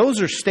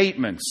 Those are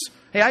statements.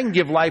 Hey, I can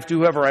give life to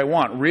whoever I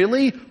want.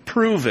 Really?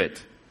 Prove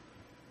it.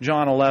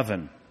 John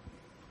 11.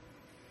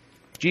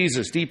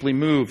 Jesus, deeply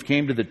moved,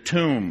 came to the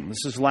tomb.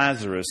 This is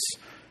Lazarus.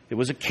 It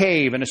was a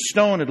cave, and a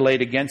stone had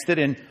laid against it.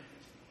 And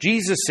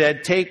Jesus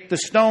said, take the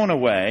stone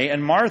away.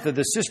 And Martha,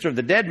 the sister of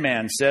the dead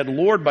man, said,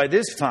 Lord, by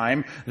this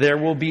time there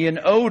will be an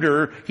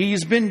odor.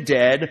 He's been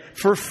dead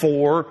for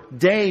 4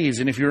 days.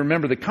 And if you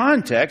remember the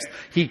context,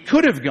 he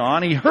could have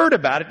gone. He heard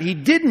about it. He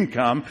didn't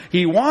come.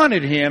 He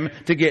wanted him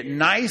to get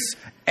nice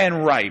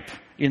and ripe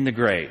in the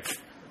grave.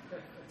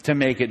 To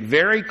make it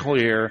very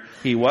clear,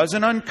 he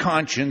wasn't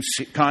unconscious.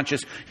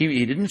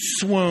 He didn't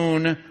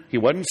swoon. He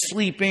wasn't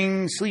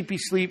sleepy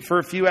sleep for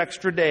a few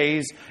extra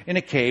days in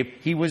a cave.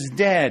 He was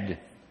dead.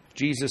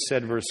 Jesus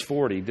said, verse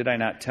 40, did I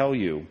not tell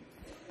you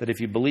that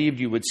if you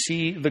believed, you would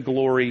see the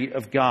glory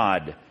of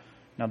God?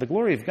 Now, the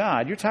glory of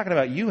God, you're talking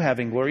about you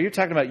having glory. You're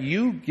talking about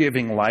you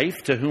giving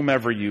life to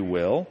whomever you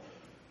will.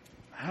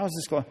 How is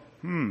this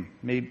going?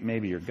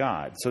 Maybe you're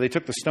God. So they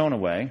took the stone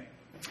away.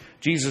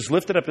 Jesus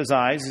lifted up his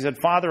eyes. He said,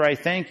 Father, I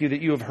thank you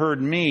that you have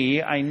heard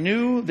me. I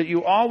knew that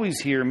you always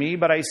hear me,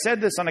 but I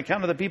said this on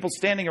account of the people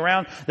standing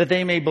around, that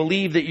they may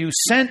believe that you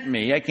sent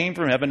me. I came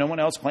from heaven. No one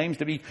else claims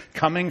to be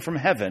coming from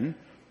heaven.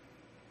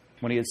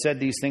 When he had said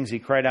these things, he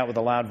cried out with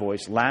a loud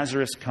voice,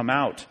 Lazarus, come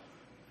out.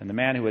 And the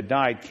man who had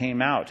died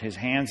came out, his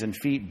hands and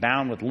feet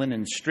bound with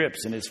linen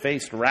strips, and his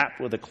face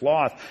wrapped with a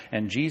cloth.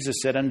 And Jesus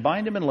said,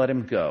 unbind him and let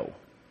him go.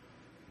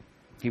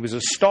 He was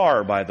a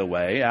star, by the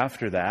way,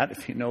 after that.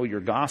 If you know your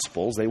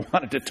Gospels, they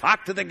wanted to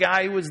talk to the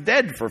guy who was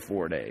dead for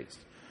 4 days.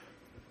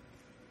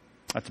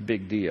 That's a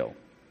big deal.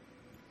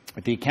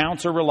 But the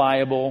accounts are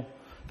reliable.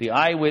 The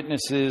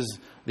eyewitnesses,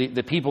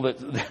 the people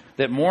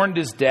that mourned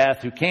his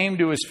death, who came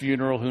to his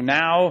funeral, who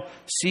now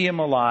see him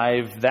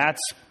alive,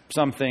 that's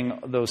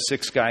something those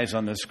 6 guys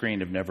on the screen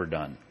have never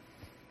done.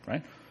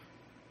 Right?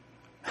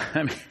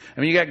 I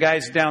mean, you got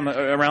guys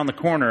around the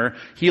corner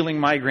healing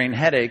migraine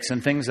headaches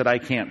and things that I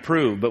can't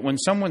prove. But when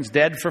someone's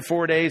dead for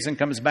 4 days and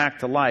comes back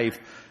to life,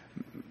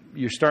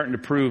 you're starting to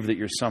prove that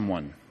you're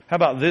someone. How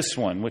about this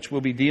one, which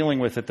we'll be dealing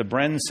with at the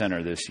Bren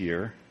Center this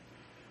year?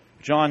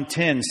 John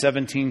 10,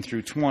 17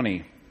 through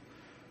 20.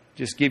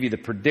 Just give you the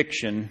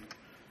prediction,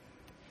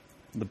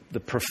 the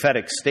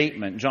prophetic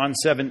statement. John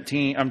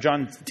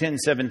 10,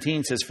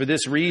 17 says, for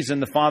this reason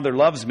the Father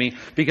loves me,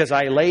 because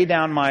I lay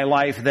down my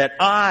life that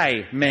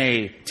I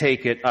may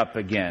take it up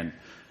again.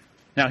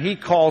 Now, he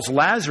calls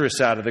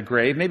Lazarus out of the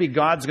grave. Maybe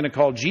God's going to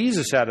call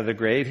Jesus out of the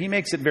grave. He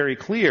makes it very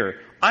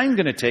clear, I'm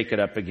going to take it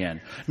up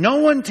again.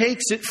 No one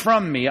takes it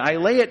from me. I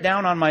lay it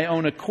down on my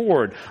own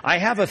accord. I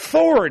have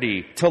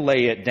authority to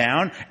lay it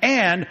down,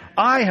 and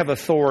I have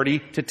authority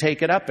to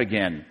take it up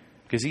again.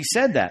 Because he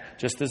said that,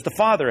 just as the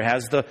Father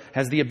has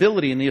the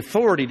ability and the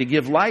authority to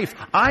give life,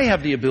 I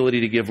have the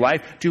ability to give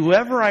life to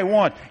whoever I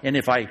want. And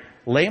if I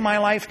lay my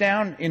life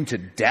down into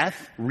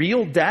death,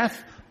 real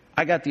death,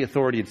 I got the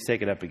authority to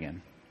take it up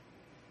again.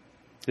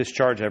 This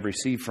charge I've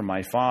received from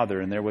my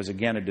Father. And there was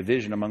again a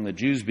division among the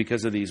Jews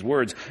because of these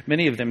words.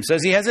 Many of them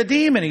says, he has a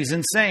demon, he's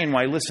insane,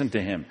 why listen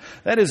to him?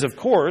 That is, of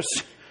course,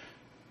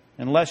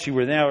 unless you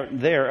were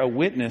there, a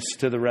witness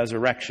to the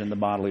resurrection, the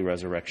bodily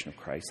resurrection of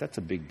Christ. That's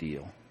a big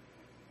deal.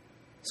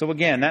 So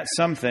again, that's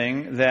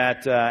something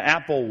that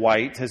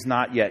Applewhite has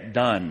not yet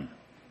done,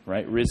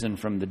 right? Risen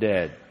from the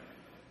dead.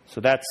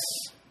 So that's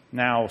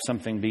now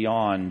something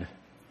beyond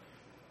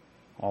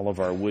all of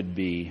our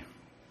would-be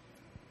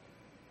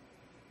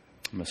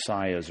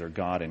messiahs or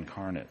God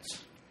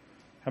incarnates.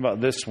 How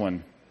about this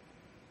one?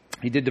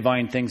 He did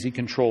divine things. He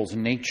controls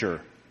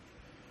nature.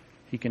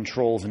 He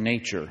controls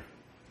nature.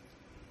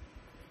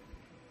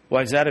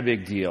 Why is that a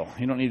big deal?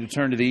 You don't need to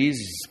turn to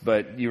these,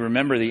 but you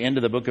remember the end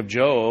of the book of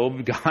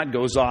Job. God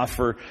goes off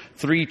for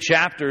 3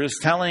 chapters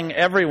telling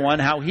everyone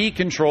how he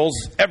controls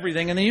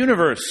everything in the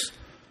universe.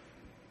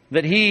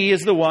 That he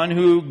is the one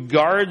who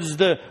guards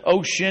the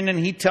ocean and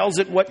he tells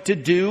it what to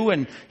do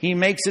and he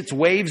makes its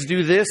waves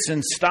do this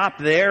and stop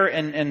there.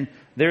 And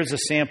there's a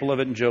sample of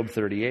it in Job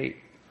 38.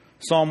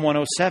 Psalm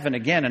 107,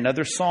 again,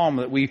 another psalm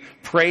that we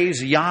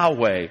praise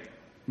Yahweh.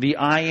 the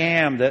I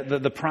am,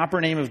 the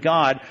proper name of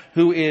God,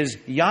 who is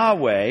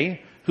Yahweh,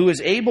 who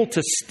is able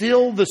to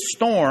still the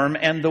storm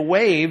and the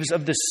waves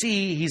of the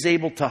sea. He's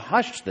able to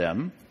hush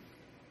them.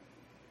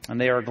 And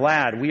they are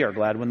glad, we are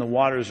glad, when the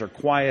waters are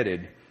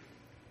quieted.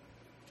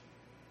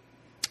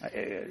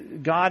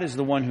 God is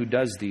the one who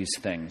does these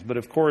things. But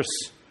of course,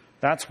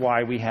 that's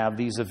why we have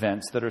these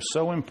events that are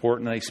so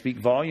important. They speak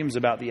volumes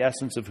about the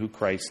essence of who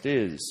Christ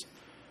is.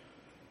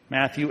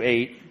 Matthew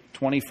 8,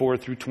 24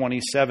 through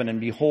 27. And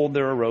behold,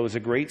 there arose a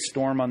great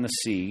storm on the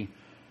sea,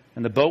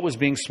 and the boat was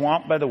being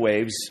swamped by the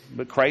waves,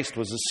 but Christ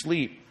was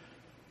asleep.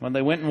 When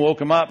they went and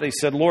woke him up, they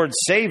said, Lord,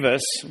 save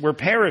us, we're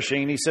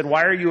perishing. And he said,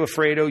 why are you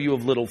afraid, O you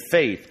of little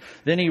faith?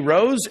 Then he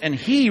rose and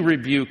he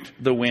rebuked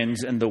the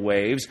winds and the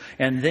waves,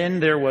 and then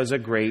there was a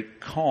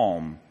great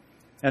calm.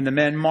 And the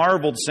men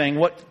marveled, saying,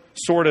 what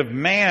sort of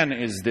man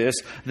is this,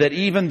 that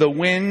even the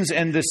winds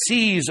and the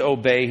seas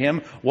obey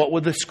him? What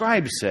would the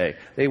scribes say?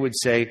 They would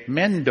say,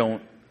 men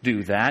don't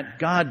do that,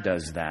 God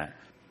does that.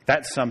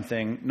 That's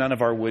something none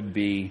of our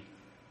would-be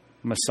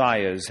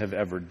messiahs have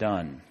ever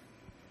done.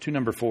 2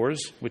 number 4s,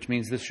 which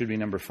means this should be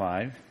number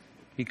 5.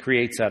 He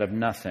creates out of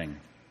nothing.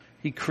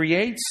 He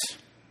creates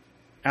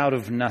out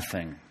of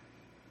nothing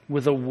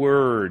with a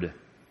word.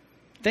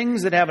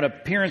 Things that have an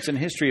appearance and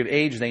history of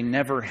age they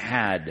never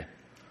had.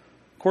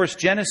 Of course,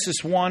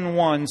 Genesis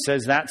 1:1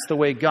 says that's the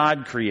way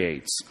God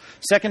creates.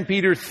 2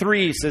 Peter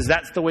 3 says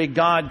that's the way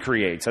God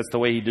creates. That's the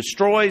way He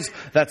destroys.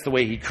 That's the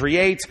way He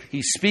creates.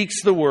 He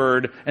speaks the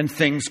word and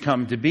things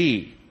come to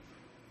be.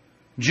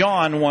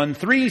 John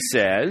 1:3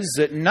 says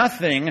that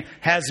nothing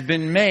has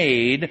been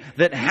made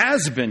that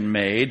has been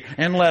made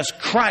unless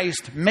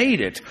Christ made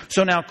it.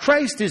 So now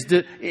Christ is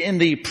in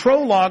the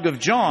prologue of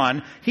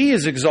John, He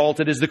is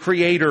exalted as the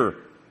creator.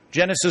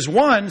 Genesis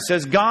 1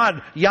 says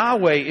God,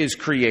 Yahweh, is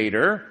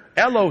creator.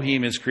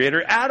 Elohim is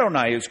creator.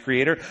 Adonai is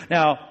creator.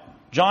 Now,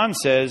 John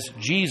says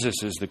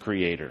Jesus is the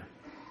creator.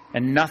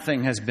 And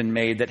nothing has been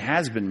made that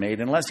has been made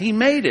unless He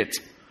made it.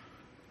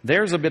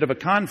 There's a bit of a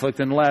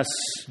conflict unless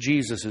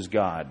Jesus is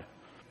God.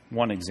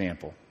 One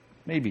example,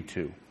 maybe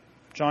 2.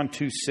 John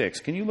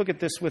 2:6. Can you look at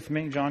this with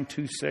me? John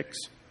 2:6.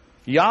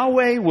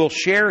 Yahweh will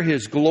share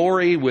His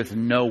glory with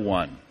no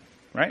one.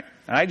 Right?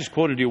 And I just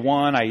quoted you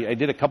one. I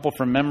did a couple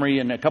from memory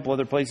and a couple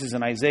other places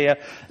in Isaiah.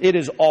 It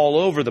is all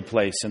over the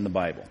place in the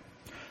Bible.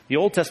 The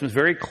Old Testament is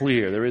very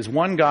clear. There is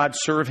one God,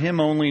 serve Him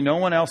only, no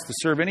one else to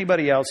serve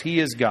anybody else. He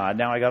is God.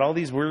 Now, I got all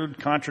these weird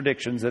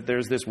contradictions that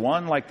there's this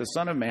one like the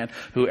Son of Man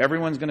who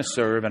everyone's going to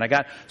serve. And I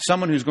got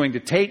someone who's going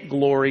to take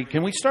glory.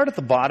 Can we start at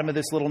the bottom of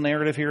this little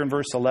narrative here in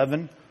verse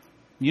 11?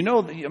 You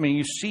know,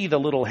 you see the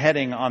little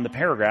heading on the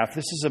paragraph.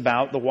 This is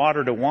about the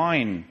water to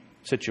wine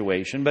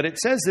situation. But it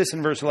says this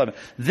in verse 11.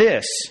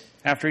 This,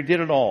 after He did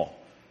it all,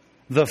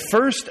 the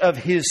first of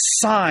His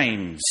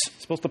signs,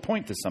 it's supposed to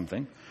point to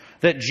something,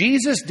 that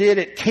Jesus did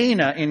at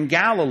Cana in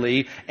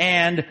Galilee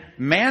and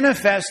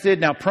manifested,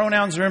 now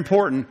pronouns are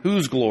important,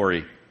 whose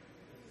glory?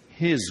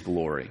 His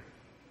glory.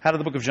 How did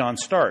the book of John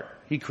start?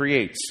 He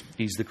creates.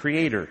 He's the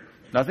creator.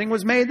 Nothing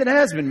was made that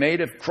has been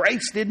made if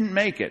Christ didn't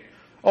make it.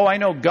 Oh, I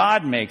know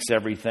God makes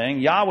everything.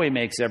 Yahweh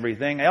makes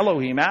everything.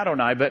 Elohim,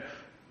 Adonai. But,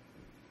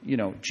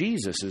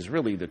 Jesus is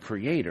really the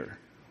creator.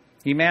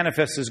 He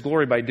manifests His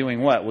glory by doing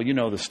what? Well, you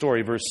know the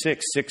story. Verse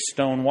 6, 6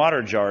 stone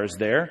water jars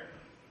there.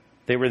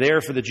 They were there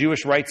for the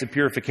Jewish rites of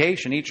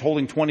purification, each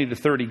holding 20 to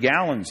 30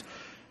 gallons.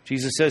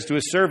 Jesus says to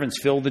His servants,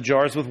 fill the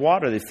jars with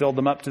water. They filled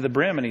them up to the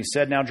brim. And He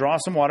said, now draw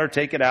some water,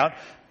 take it out,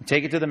 and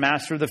take it to the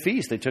master of the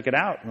feast. They took it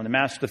out. When the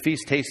master of the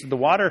feast tasted the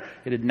water,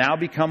 it had now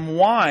become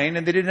wine,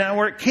 and they didn't know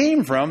where it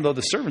came from, though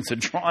the servants had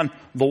drawn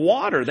the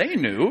water. They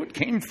knew it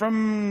came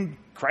from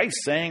Christ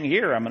saying,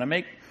 here, I'm going to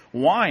make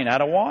wine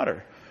out of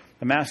water.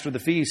 The master of the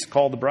feast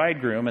called the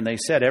bridegroom, and they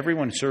said,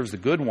 everyone serves the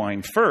good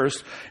wine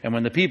first, and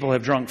when the people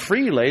have drunk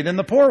freely, then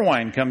the poor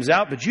wine comes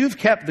out. But you've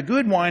kept the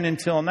good wine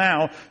until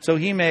now, so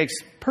He makes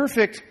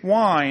perfect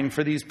wine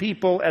for these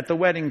people at the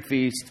wedding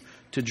feast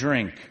to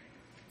drink.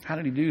 How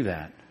did He do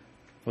that?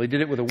 Well, He did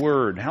it with a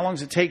word. How long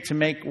does it take to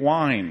make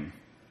wine?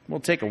 Well,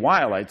 it'll take a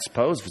while, I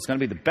suppose. If it's going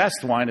to be the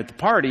best wine at the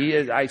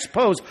party, I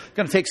suppose it's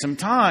going to take some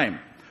time.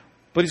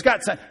 But He's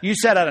got some, you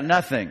said out of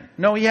nothing.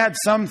 No, He had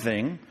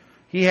something.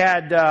 He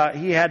had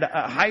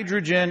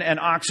hydrogen and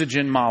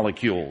oxygen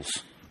molecules.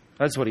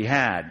 That's what He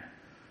had.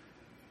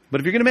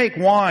 But if you're going to make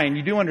wine,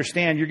 you do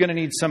understand you're going to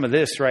need some of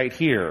this right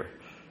here.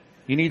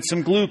 You need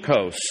some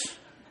glucose.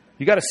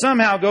 You got to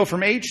somehow go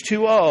from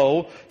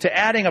H2O to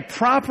adding a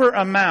proper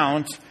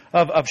amount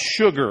of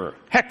sugar,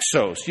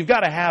 hexose. You've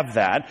got to have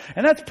that.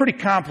 And that's a pretty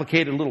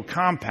complicated little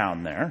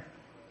compound there.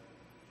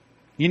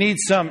 You need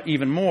some,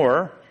 even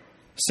more,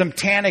 some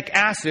tannic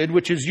acid,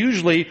 which is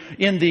usually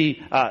in the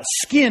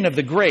skin of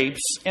the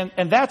grapes,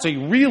 and that's a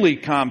really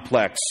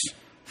complex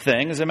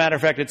thing. As a matter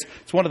of fact, it's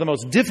one of the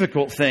most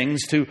difficult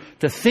things to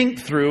think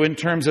through in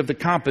terms of the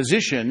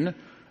composition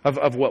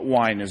of what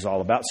wine is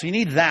all about. So you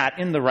need that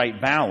in the right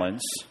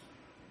balance.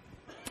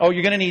 Oh,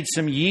 you're going to need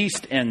some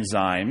yeast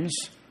enzymes.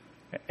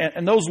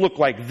 And those look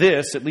like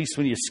this, at least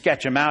when you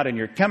sketch them out in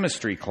your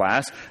chemistry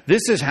class.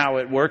 This is how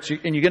it works,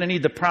 and you're going to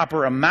need the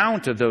proper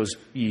amount of those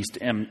yeast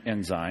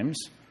enzymes.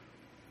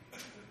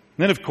 And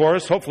then, of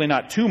course, hopefully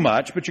not too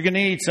much, but you're going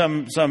to need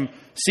some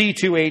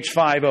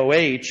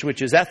C2H5OH,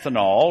 which is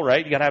ethanol,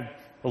 right? You've got to have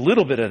a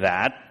little bit of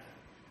that.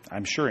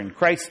 I'm sure in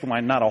Christ's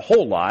wine, not a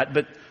whole lot,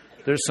 but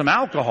there's some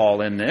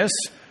alcohol in this,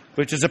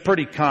 which is a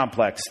pretty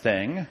complex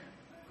thing.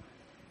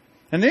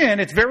 And then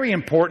it's very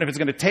important, if it's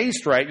going to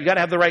taste right, you've got to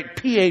have the right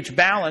pH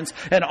balance.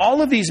 And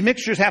all of these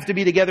mixtures have to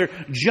be together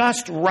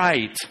just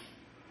right.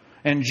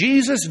 And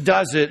Jesus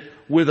does it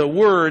with a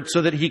word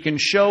so that he can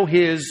show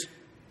his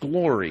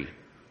glory.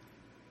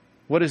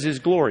 What is his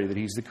glory? That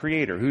he's the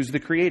creator. Who's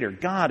the creator?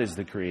 God is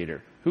the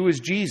creator. Who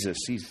is Jesus?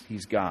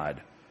 He's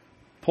God.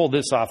 Pulled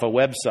this off a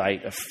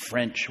website, a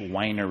French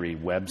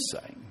winery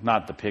website.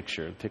 Not the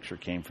picture. The picture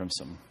came from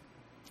some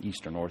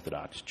Eastern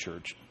Orthodox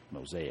church,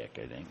 Mosaic,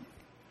 I think.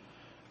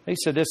 They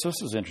said this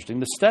is interesting.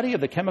 The study of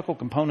the chemical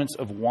components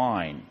of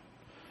wine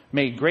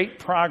made great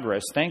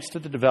progress thanks to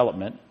the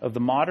development of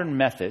the modern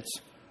methods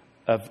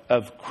of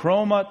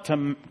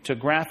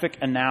chromatographic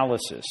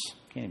analysis.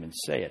 Can't even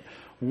say it.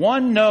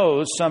 One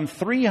knows some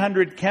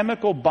 300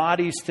 chemical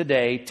bodies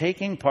today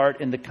taking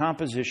part in the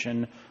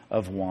composition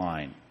of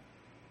wine.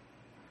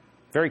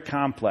 Very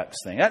complex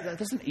thing.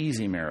 That's an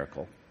easy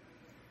miracle,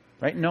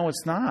 right? No,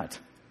 it's not.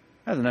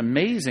 That's an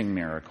amazing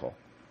miracle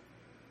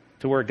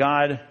to where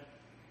God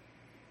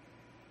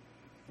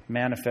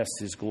manifests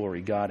his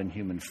glory, God in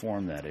human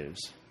form, that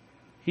is.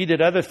 He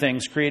did other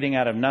things creating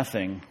out of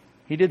nothing.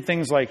 He did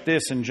things like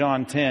this in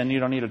John 10. You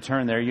don't need to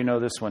turn there. You know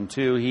this one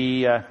too.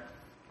 He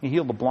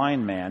healed a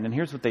blind man. And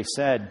here's what they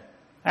said.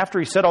 After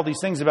he said all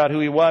these things about who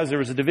he was, there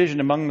was a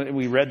division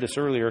we read this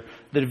earlier,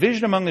 the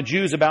division among the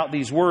Jews about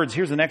these words.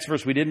 Here's the next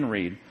verse we didn't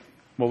read.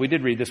 Well, we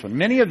did read this one.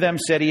 Many of them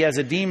said he has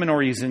a demon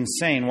or he's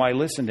insane. Why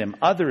listen to him?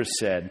 Others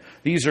said,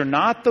 these are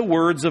not the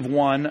words of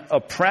one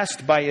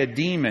oppressed by a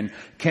demon.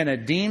 Can a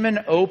demon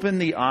open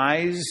the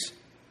eyes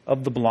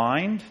of the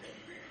blind?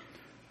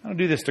 I don't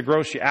do this to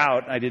gross you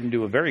out. I didn't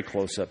do a very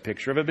close-up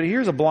picture of it, but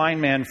here's a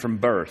blind man from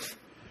birth.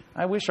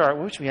 I wish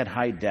we had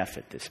high def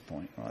at this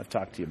point. Well, I've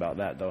talked to you about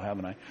that, though,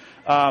 haven't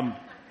I?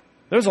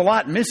 There's a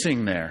lot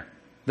missing there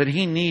that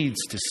he needs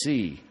to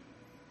see,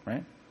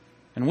 right?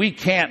 And we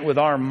can't, with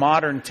our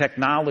modern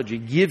technology,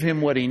 give him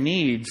what he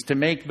needs to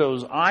make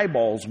those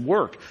eyeballs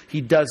work.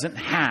 He doesn't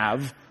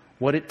have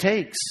what it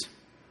takes.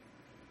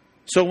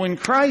 So when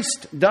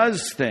Christ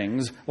does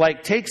things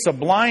like takes a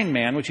blind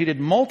man, which he did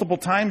multiple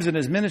times in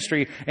his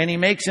ministry, and he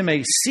makes him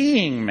a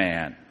seeing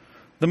man,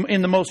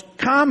 in the most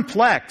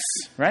complex,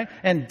 right,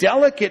 and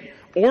delicate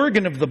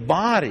organ of the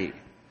body,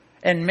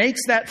 and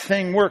makes that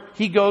thing work,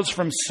 he goes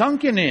from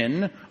sunken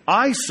in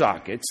eye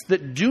sockets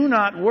that do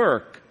not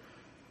work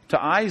to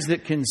eyes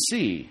that can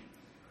see.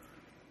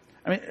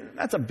 I mean,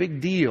 that's a big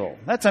deal.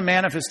 That's a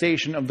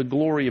manifestation of the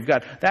glory of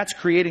God. That's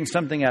creating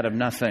something out of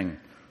nothing.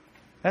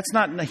 That's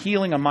not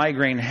healing a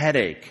migraine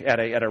headache at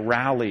a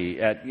rally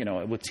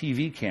with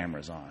TV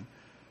cameras on.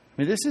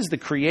 I mean, this is the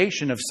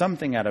creation of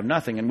something out of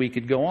nothing, and we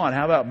could go on.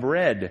 How about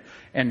bread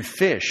and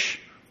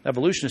fish?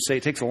 Evolutionists say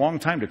it takes a long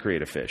time to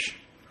create a fish,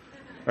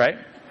 right?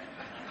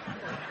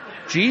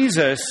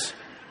 Jesus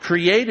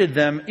created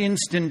them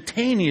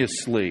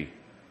instantaneously,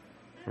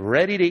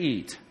 ready to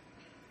eat.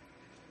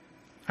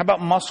 How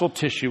about muscle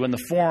tissue in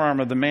the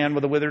forearm of the man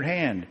with a withered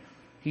hand?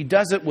 He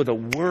does it with a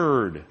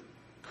word.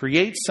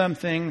 Creates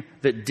something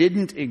that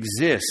didn't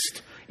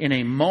exist in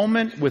a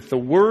moment with the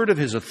word of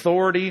his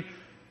authority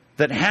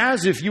that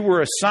has, if you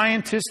were a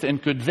scientist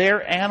and could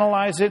there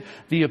analyze it,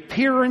 the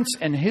appearance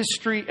of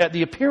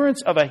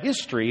a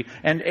history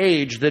and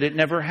age that it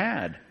never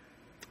had.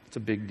 It's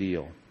a big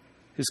deal.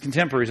 His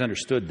contemporaries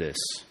understood this.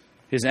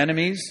 His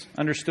enemies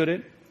understood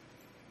it.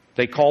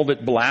 They called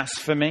it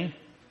blasphemy.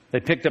 They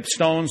picked up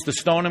stones to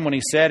stone him when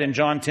he said in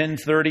John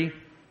 10:30,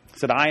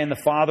 said, I and the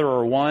Father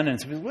are one. And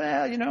said,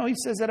 well, he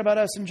says that about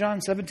us in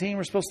John 17.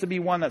 We're supposed to be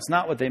one. That's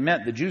not what they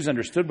meant. The Jews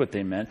understood what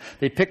they meant.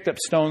 They picked up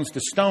stones to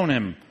stone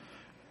him.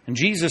 And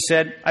Jesus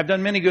said, I've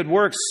done many good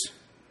works.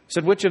 He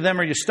said, which of them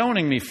are you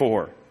stoning me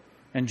for?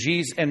 And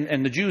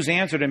the Jews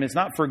answered him, it's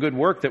not for good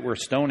work that we're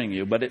stoning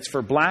you, but it's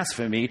for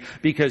blasphemy,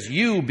 because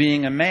you,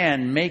 being a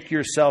man, make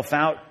yourself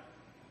out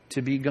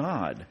to be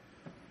God.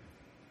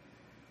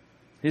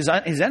 His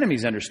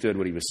enemies understood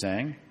what he was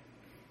saying.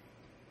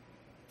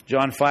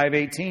 John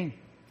 5:18.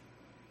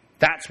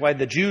 That's why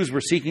the Jews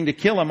were seeking to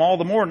kill him all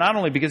the more, not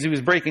only because he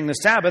was breaking the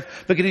Sabbath,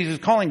 but because he was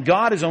calling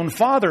God his own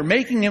Father,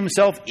 making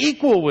himself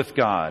equal with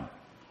God.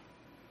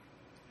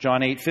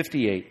 John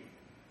 8:58.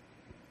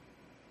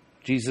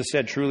 Jesus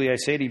said, truly I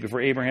say to you,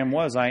 before Abraham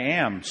was, I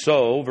am.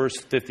 So, verse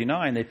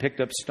 59, they picked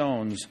up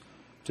stones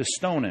to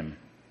stone him.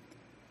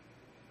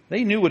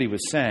 They knew what he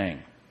was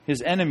saying.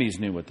 His enemies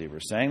knew what they were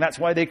saying. That's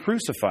why they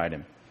crucified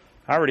him.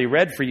 I already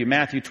read for you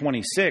Matthew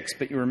 26,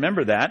 but you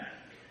remember that.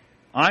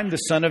 I'm the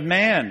Son of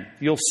Man.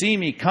 You'll see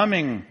me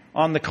coming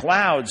on the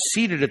clouds,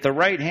 seated at the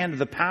right hand of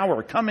the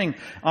power, coming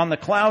on the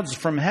clouds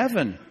from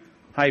heaven.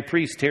 High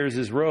priest tears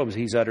his robes.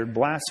 He's uttered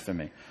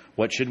blasphemy.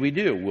 What should we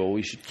do? Well,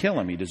 we should kill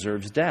him. He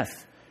deserves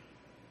death.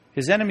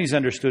 His enemies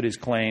understood his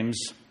claims,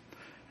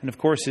 and of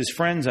course his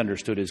friends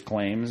understood his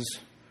claims.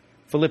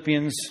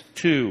 Philippians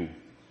 2,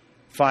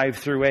 5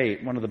 through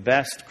 8, one of the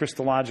best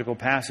Christological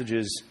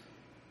passages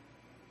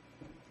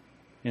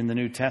in the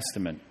New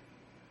Testament.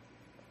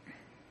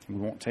 We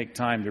won't take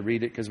time to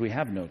read it because we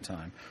have no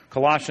time.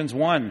 Colossians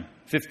 1,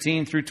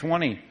 15 through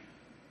 20.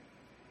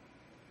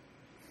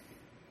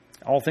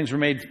 All things were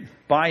made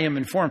by him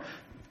and for him.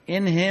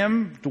 In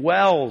him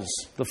dwells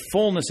the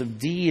fullness of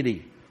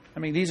deity. I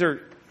mean, these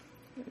are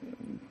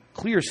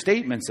clear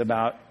statements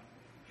about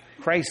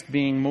Christ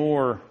being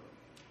more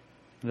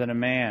than a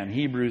man.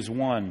 Hebrews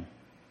 1,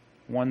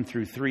 1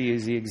 through 3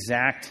 is the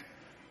exact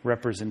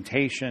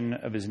representation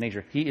of his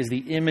nature. He is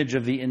the image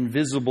of the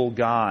invisible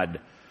God.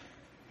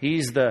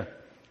 He's the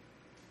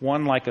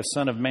one like a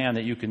son of man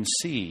that you can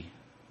see,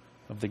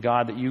 of the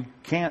God that you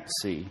can't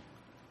see.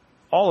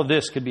 All of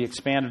this could be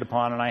expanded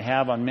upon, and I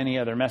have on many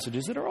other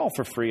messages that are all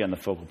for free on the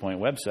Focal Point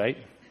website.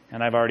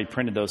 And I've already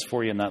printed those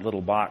for you in that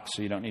little box,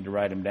 so you don't need to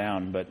write them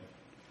down. But,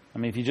 I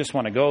mean, if you just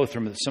want to go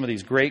through some of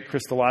these great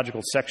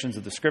Christological sections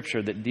of the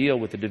Scripture that deal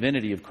with the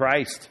divinity of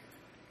Christ,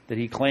 that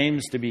he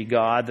claims to be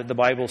God, that the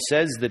Bible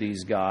says that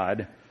he's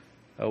God,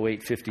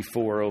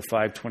 0854,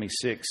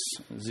 0526,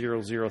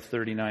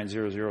 0039,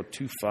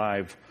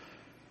 0025,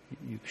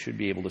 you should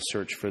be able to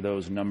search for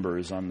those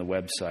numbers on the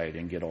website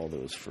and get all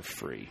those for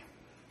free.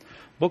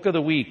 Book of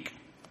the week.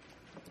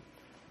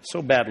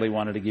 So badly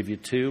wanted to give you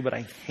two, but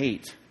I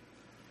hate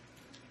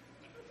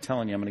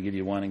telling you I'm going to give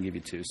you one and give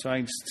you two. So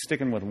I'm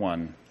sticking with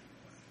one.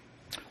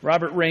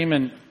 Robert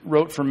Raymond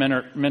wrote for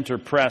Mentor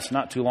Press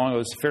not too long ago. It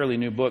was a fairly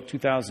new book,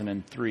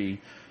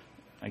 2003.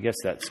 I guess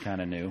that's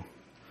kind of new.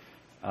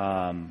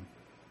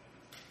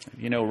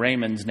 You know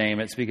Raymond's name.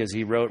 It's because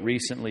he wrote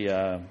recently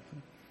a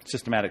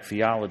Systematic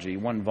Theology,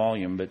 one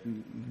volume, but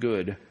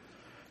good.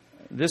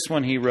 This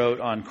one he wrote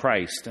on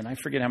Christ, and I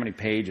forget how many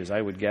pages. I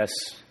would guess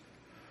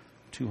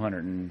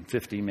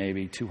 250,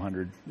 maybe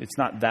 200. It's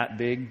not that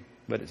big,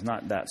 but it's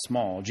not that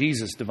small.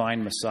 Jesus,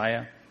 Divine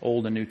Messiah,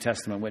 Old and New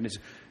Testament Witness.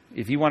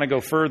 If you want to go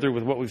further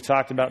with what we've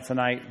talked about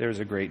tonight, there's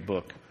a great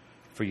book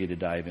for you to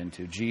dive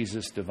into.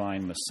 Jesus,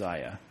 Divine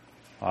Messiah.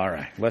 All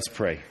right, let's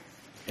pray.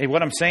 Hey,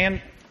 what I'm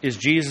saying is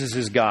Jesus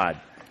is God.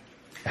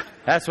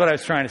 That's what I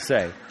was trying to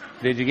say.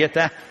 Did you get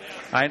that?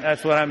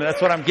 That's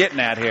what I'm getting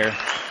at here.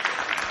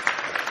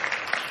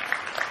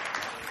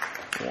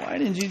 Why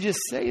didn't you just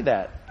say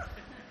that?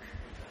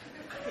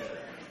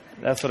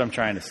 That's what I'm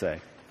trying to say.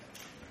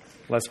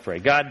 Let's pray.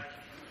 God,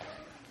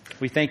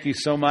 we thank you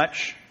so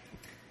much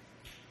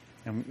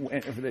and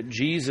that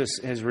Jesus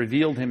has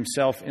revealed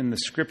himself in the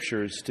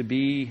Scriptures to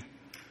be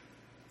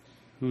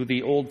who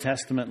the Old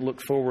Testament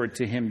looked forward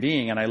to him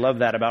being. And I love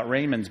that about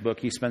Raymond's book.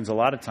 He spends a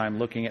lot of time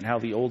looking at how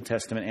the Old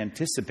Testament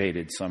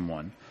anticipated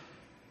someone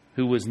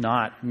who was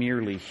not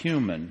merely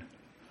human,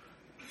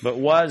 but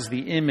was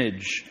the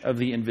image of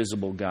the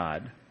invisible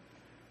God.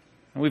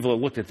 And we've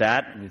looked at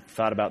that. We've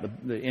thought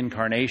about the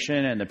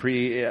incarnation and the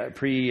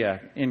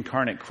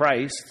pre-incarnate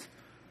Christ,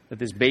 that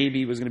this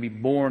baby was going to be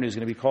born, who's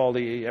going to be called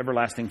the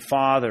Everlasting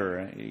Father,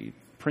 a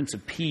Prince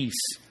of Peace,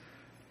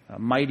 a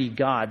Mighty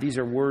God. These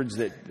are words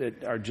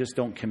that are just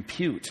don't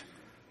compute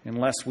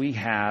unless we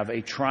have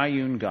a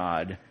triune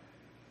God,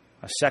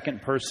 a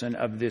second person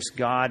of this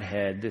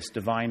Godhead, this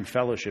divine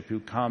fellowship who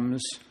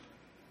comes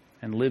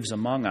and lives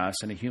among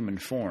us in a human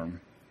form.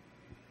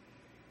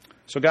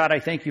 So God, I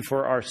thank you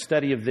for our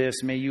study of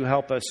this. May you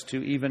help us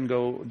to even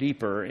go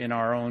deeper in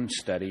our own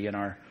study, in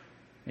our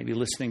maybe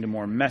listening to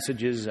more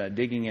messages,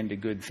 digging into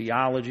good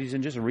theologies,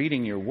 and just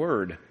reading your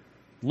word,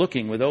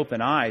 looking with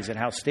open eyes at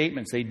how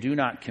statements they do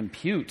not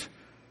compute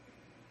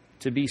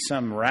to be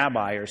some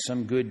rabbi or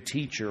some good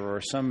teacher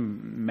or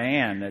some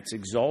man that's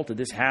exalted.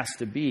 This has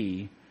to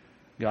be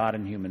God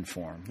in human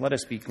form. Let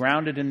us be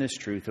grounded in this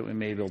truth that we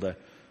may be able to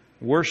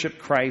worship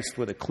Christ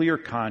with a clear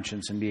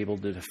conscience and be able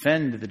to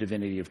defend the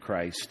divinity of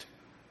Christ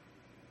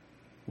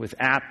with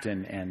apt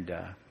and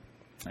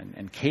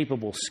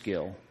capable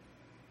skill,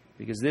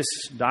 because this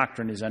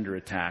doctrine is under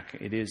attack.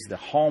 It is the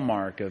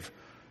hallmark of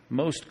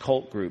most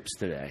cult groups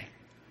today,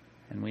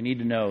 and we need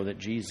to know that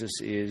Jesus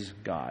is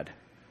God.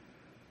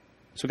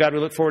 So God, we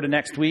look forward to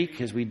next week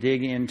as we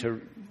dig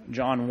into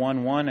John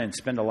 1:1 and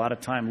spend a lot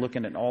of time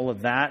looking at all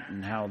of that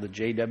and how the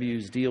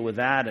JWs deal with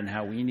that and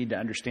how we need to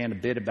understand a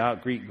bit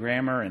about Greek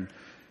grammar. And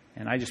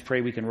I just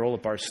pray we can roll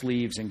up our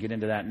sleeves and get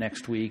into that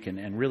next week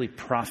and really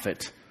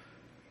profit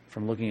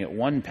from looking at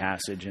one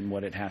passage and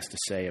what it has to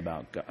say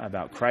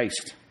about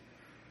Christ.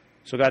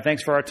 So God,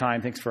 thanks for our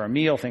time. Thanks for our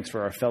meal. Thanks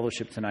for our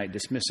fellowship tonight.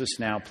 Dismiss us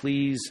now,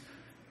 please,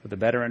 with a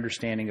better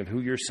understanding of who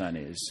your Son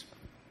is.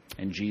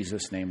 In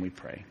Jesus' name we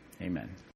pray. Amen.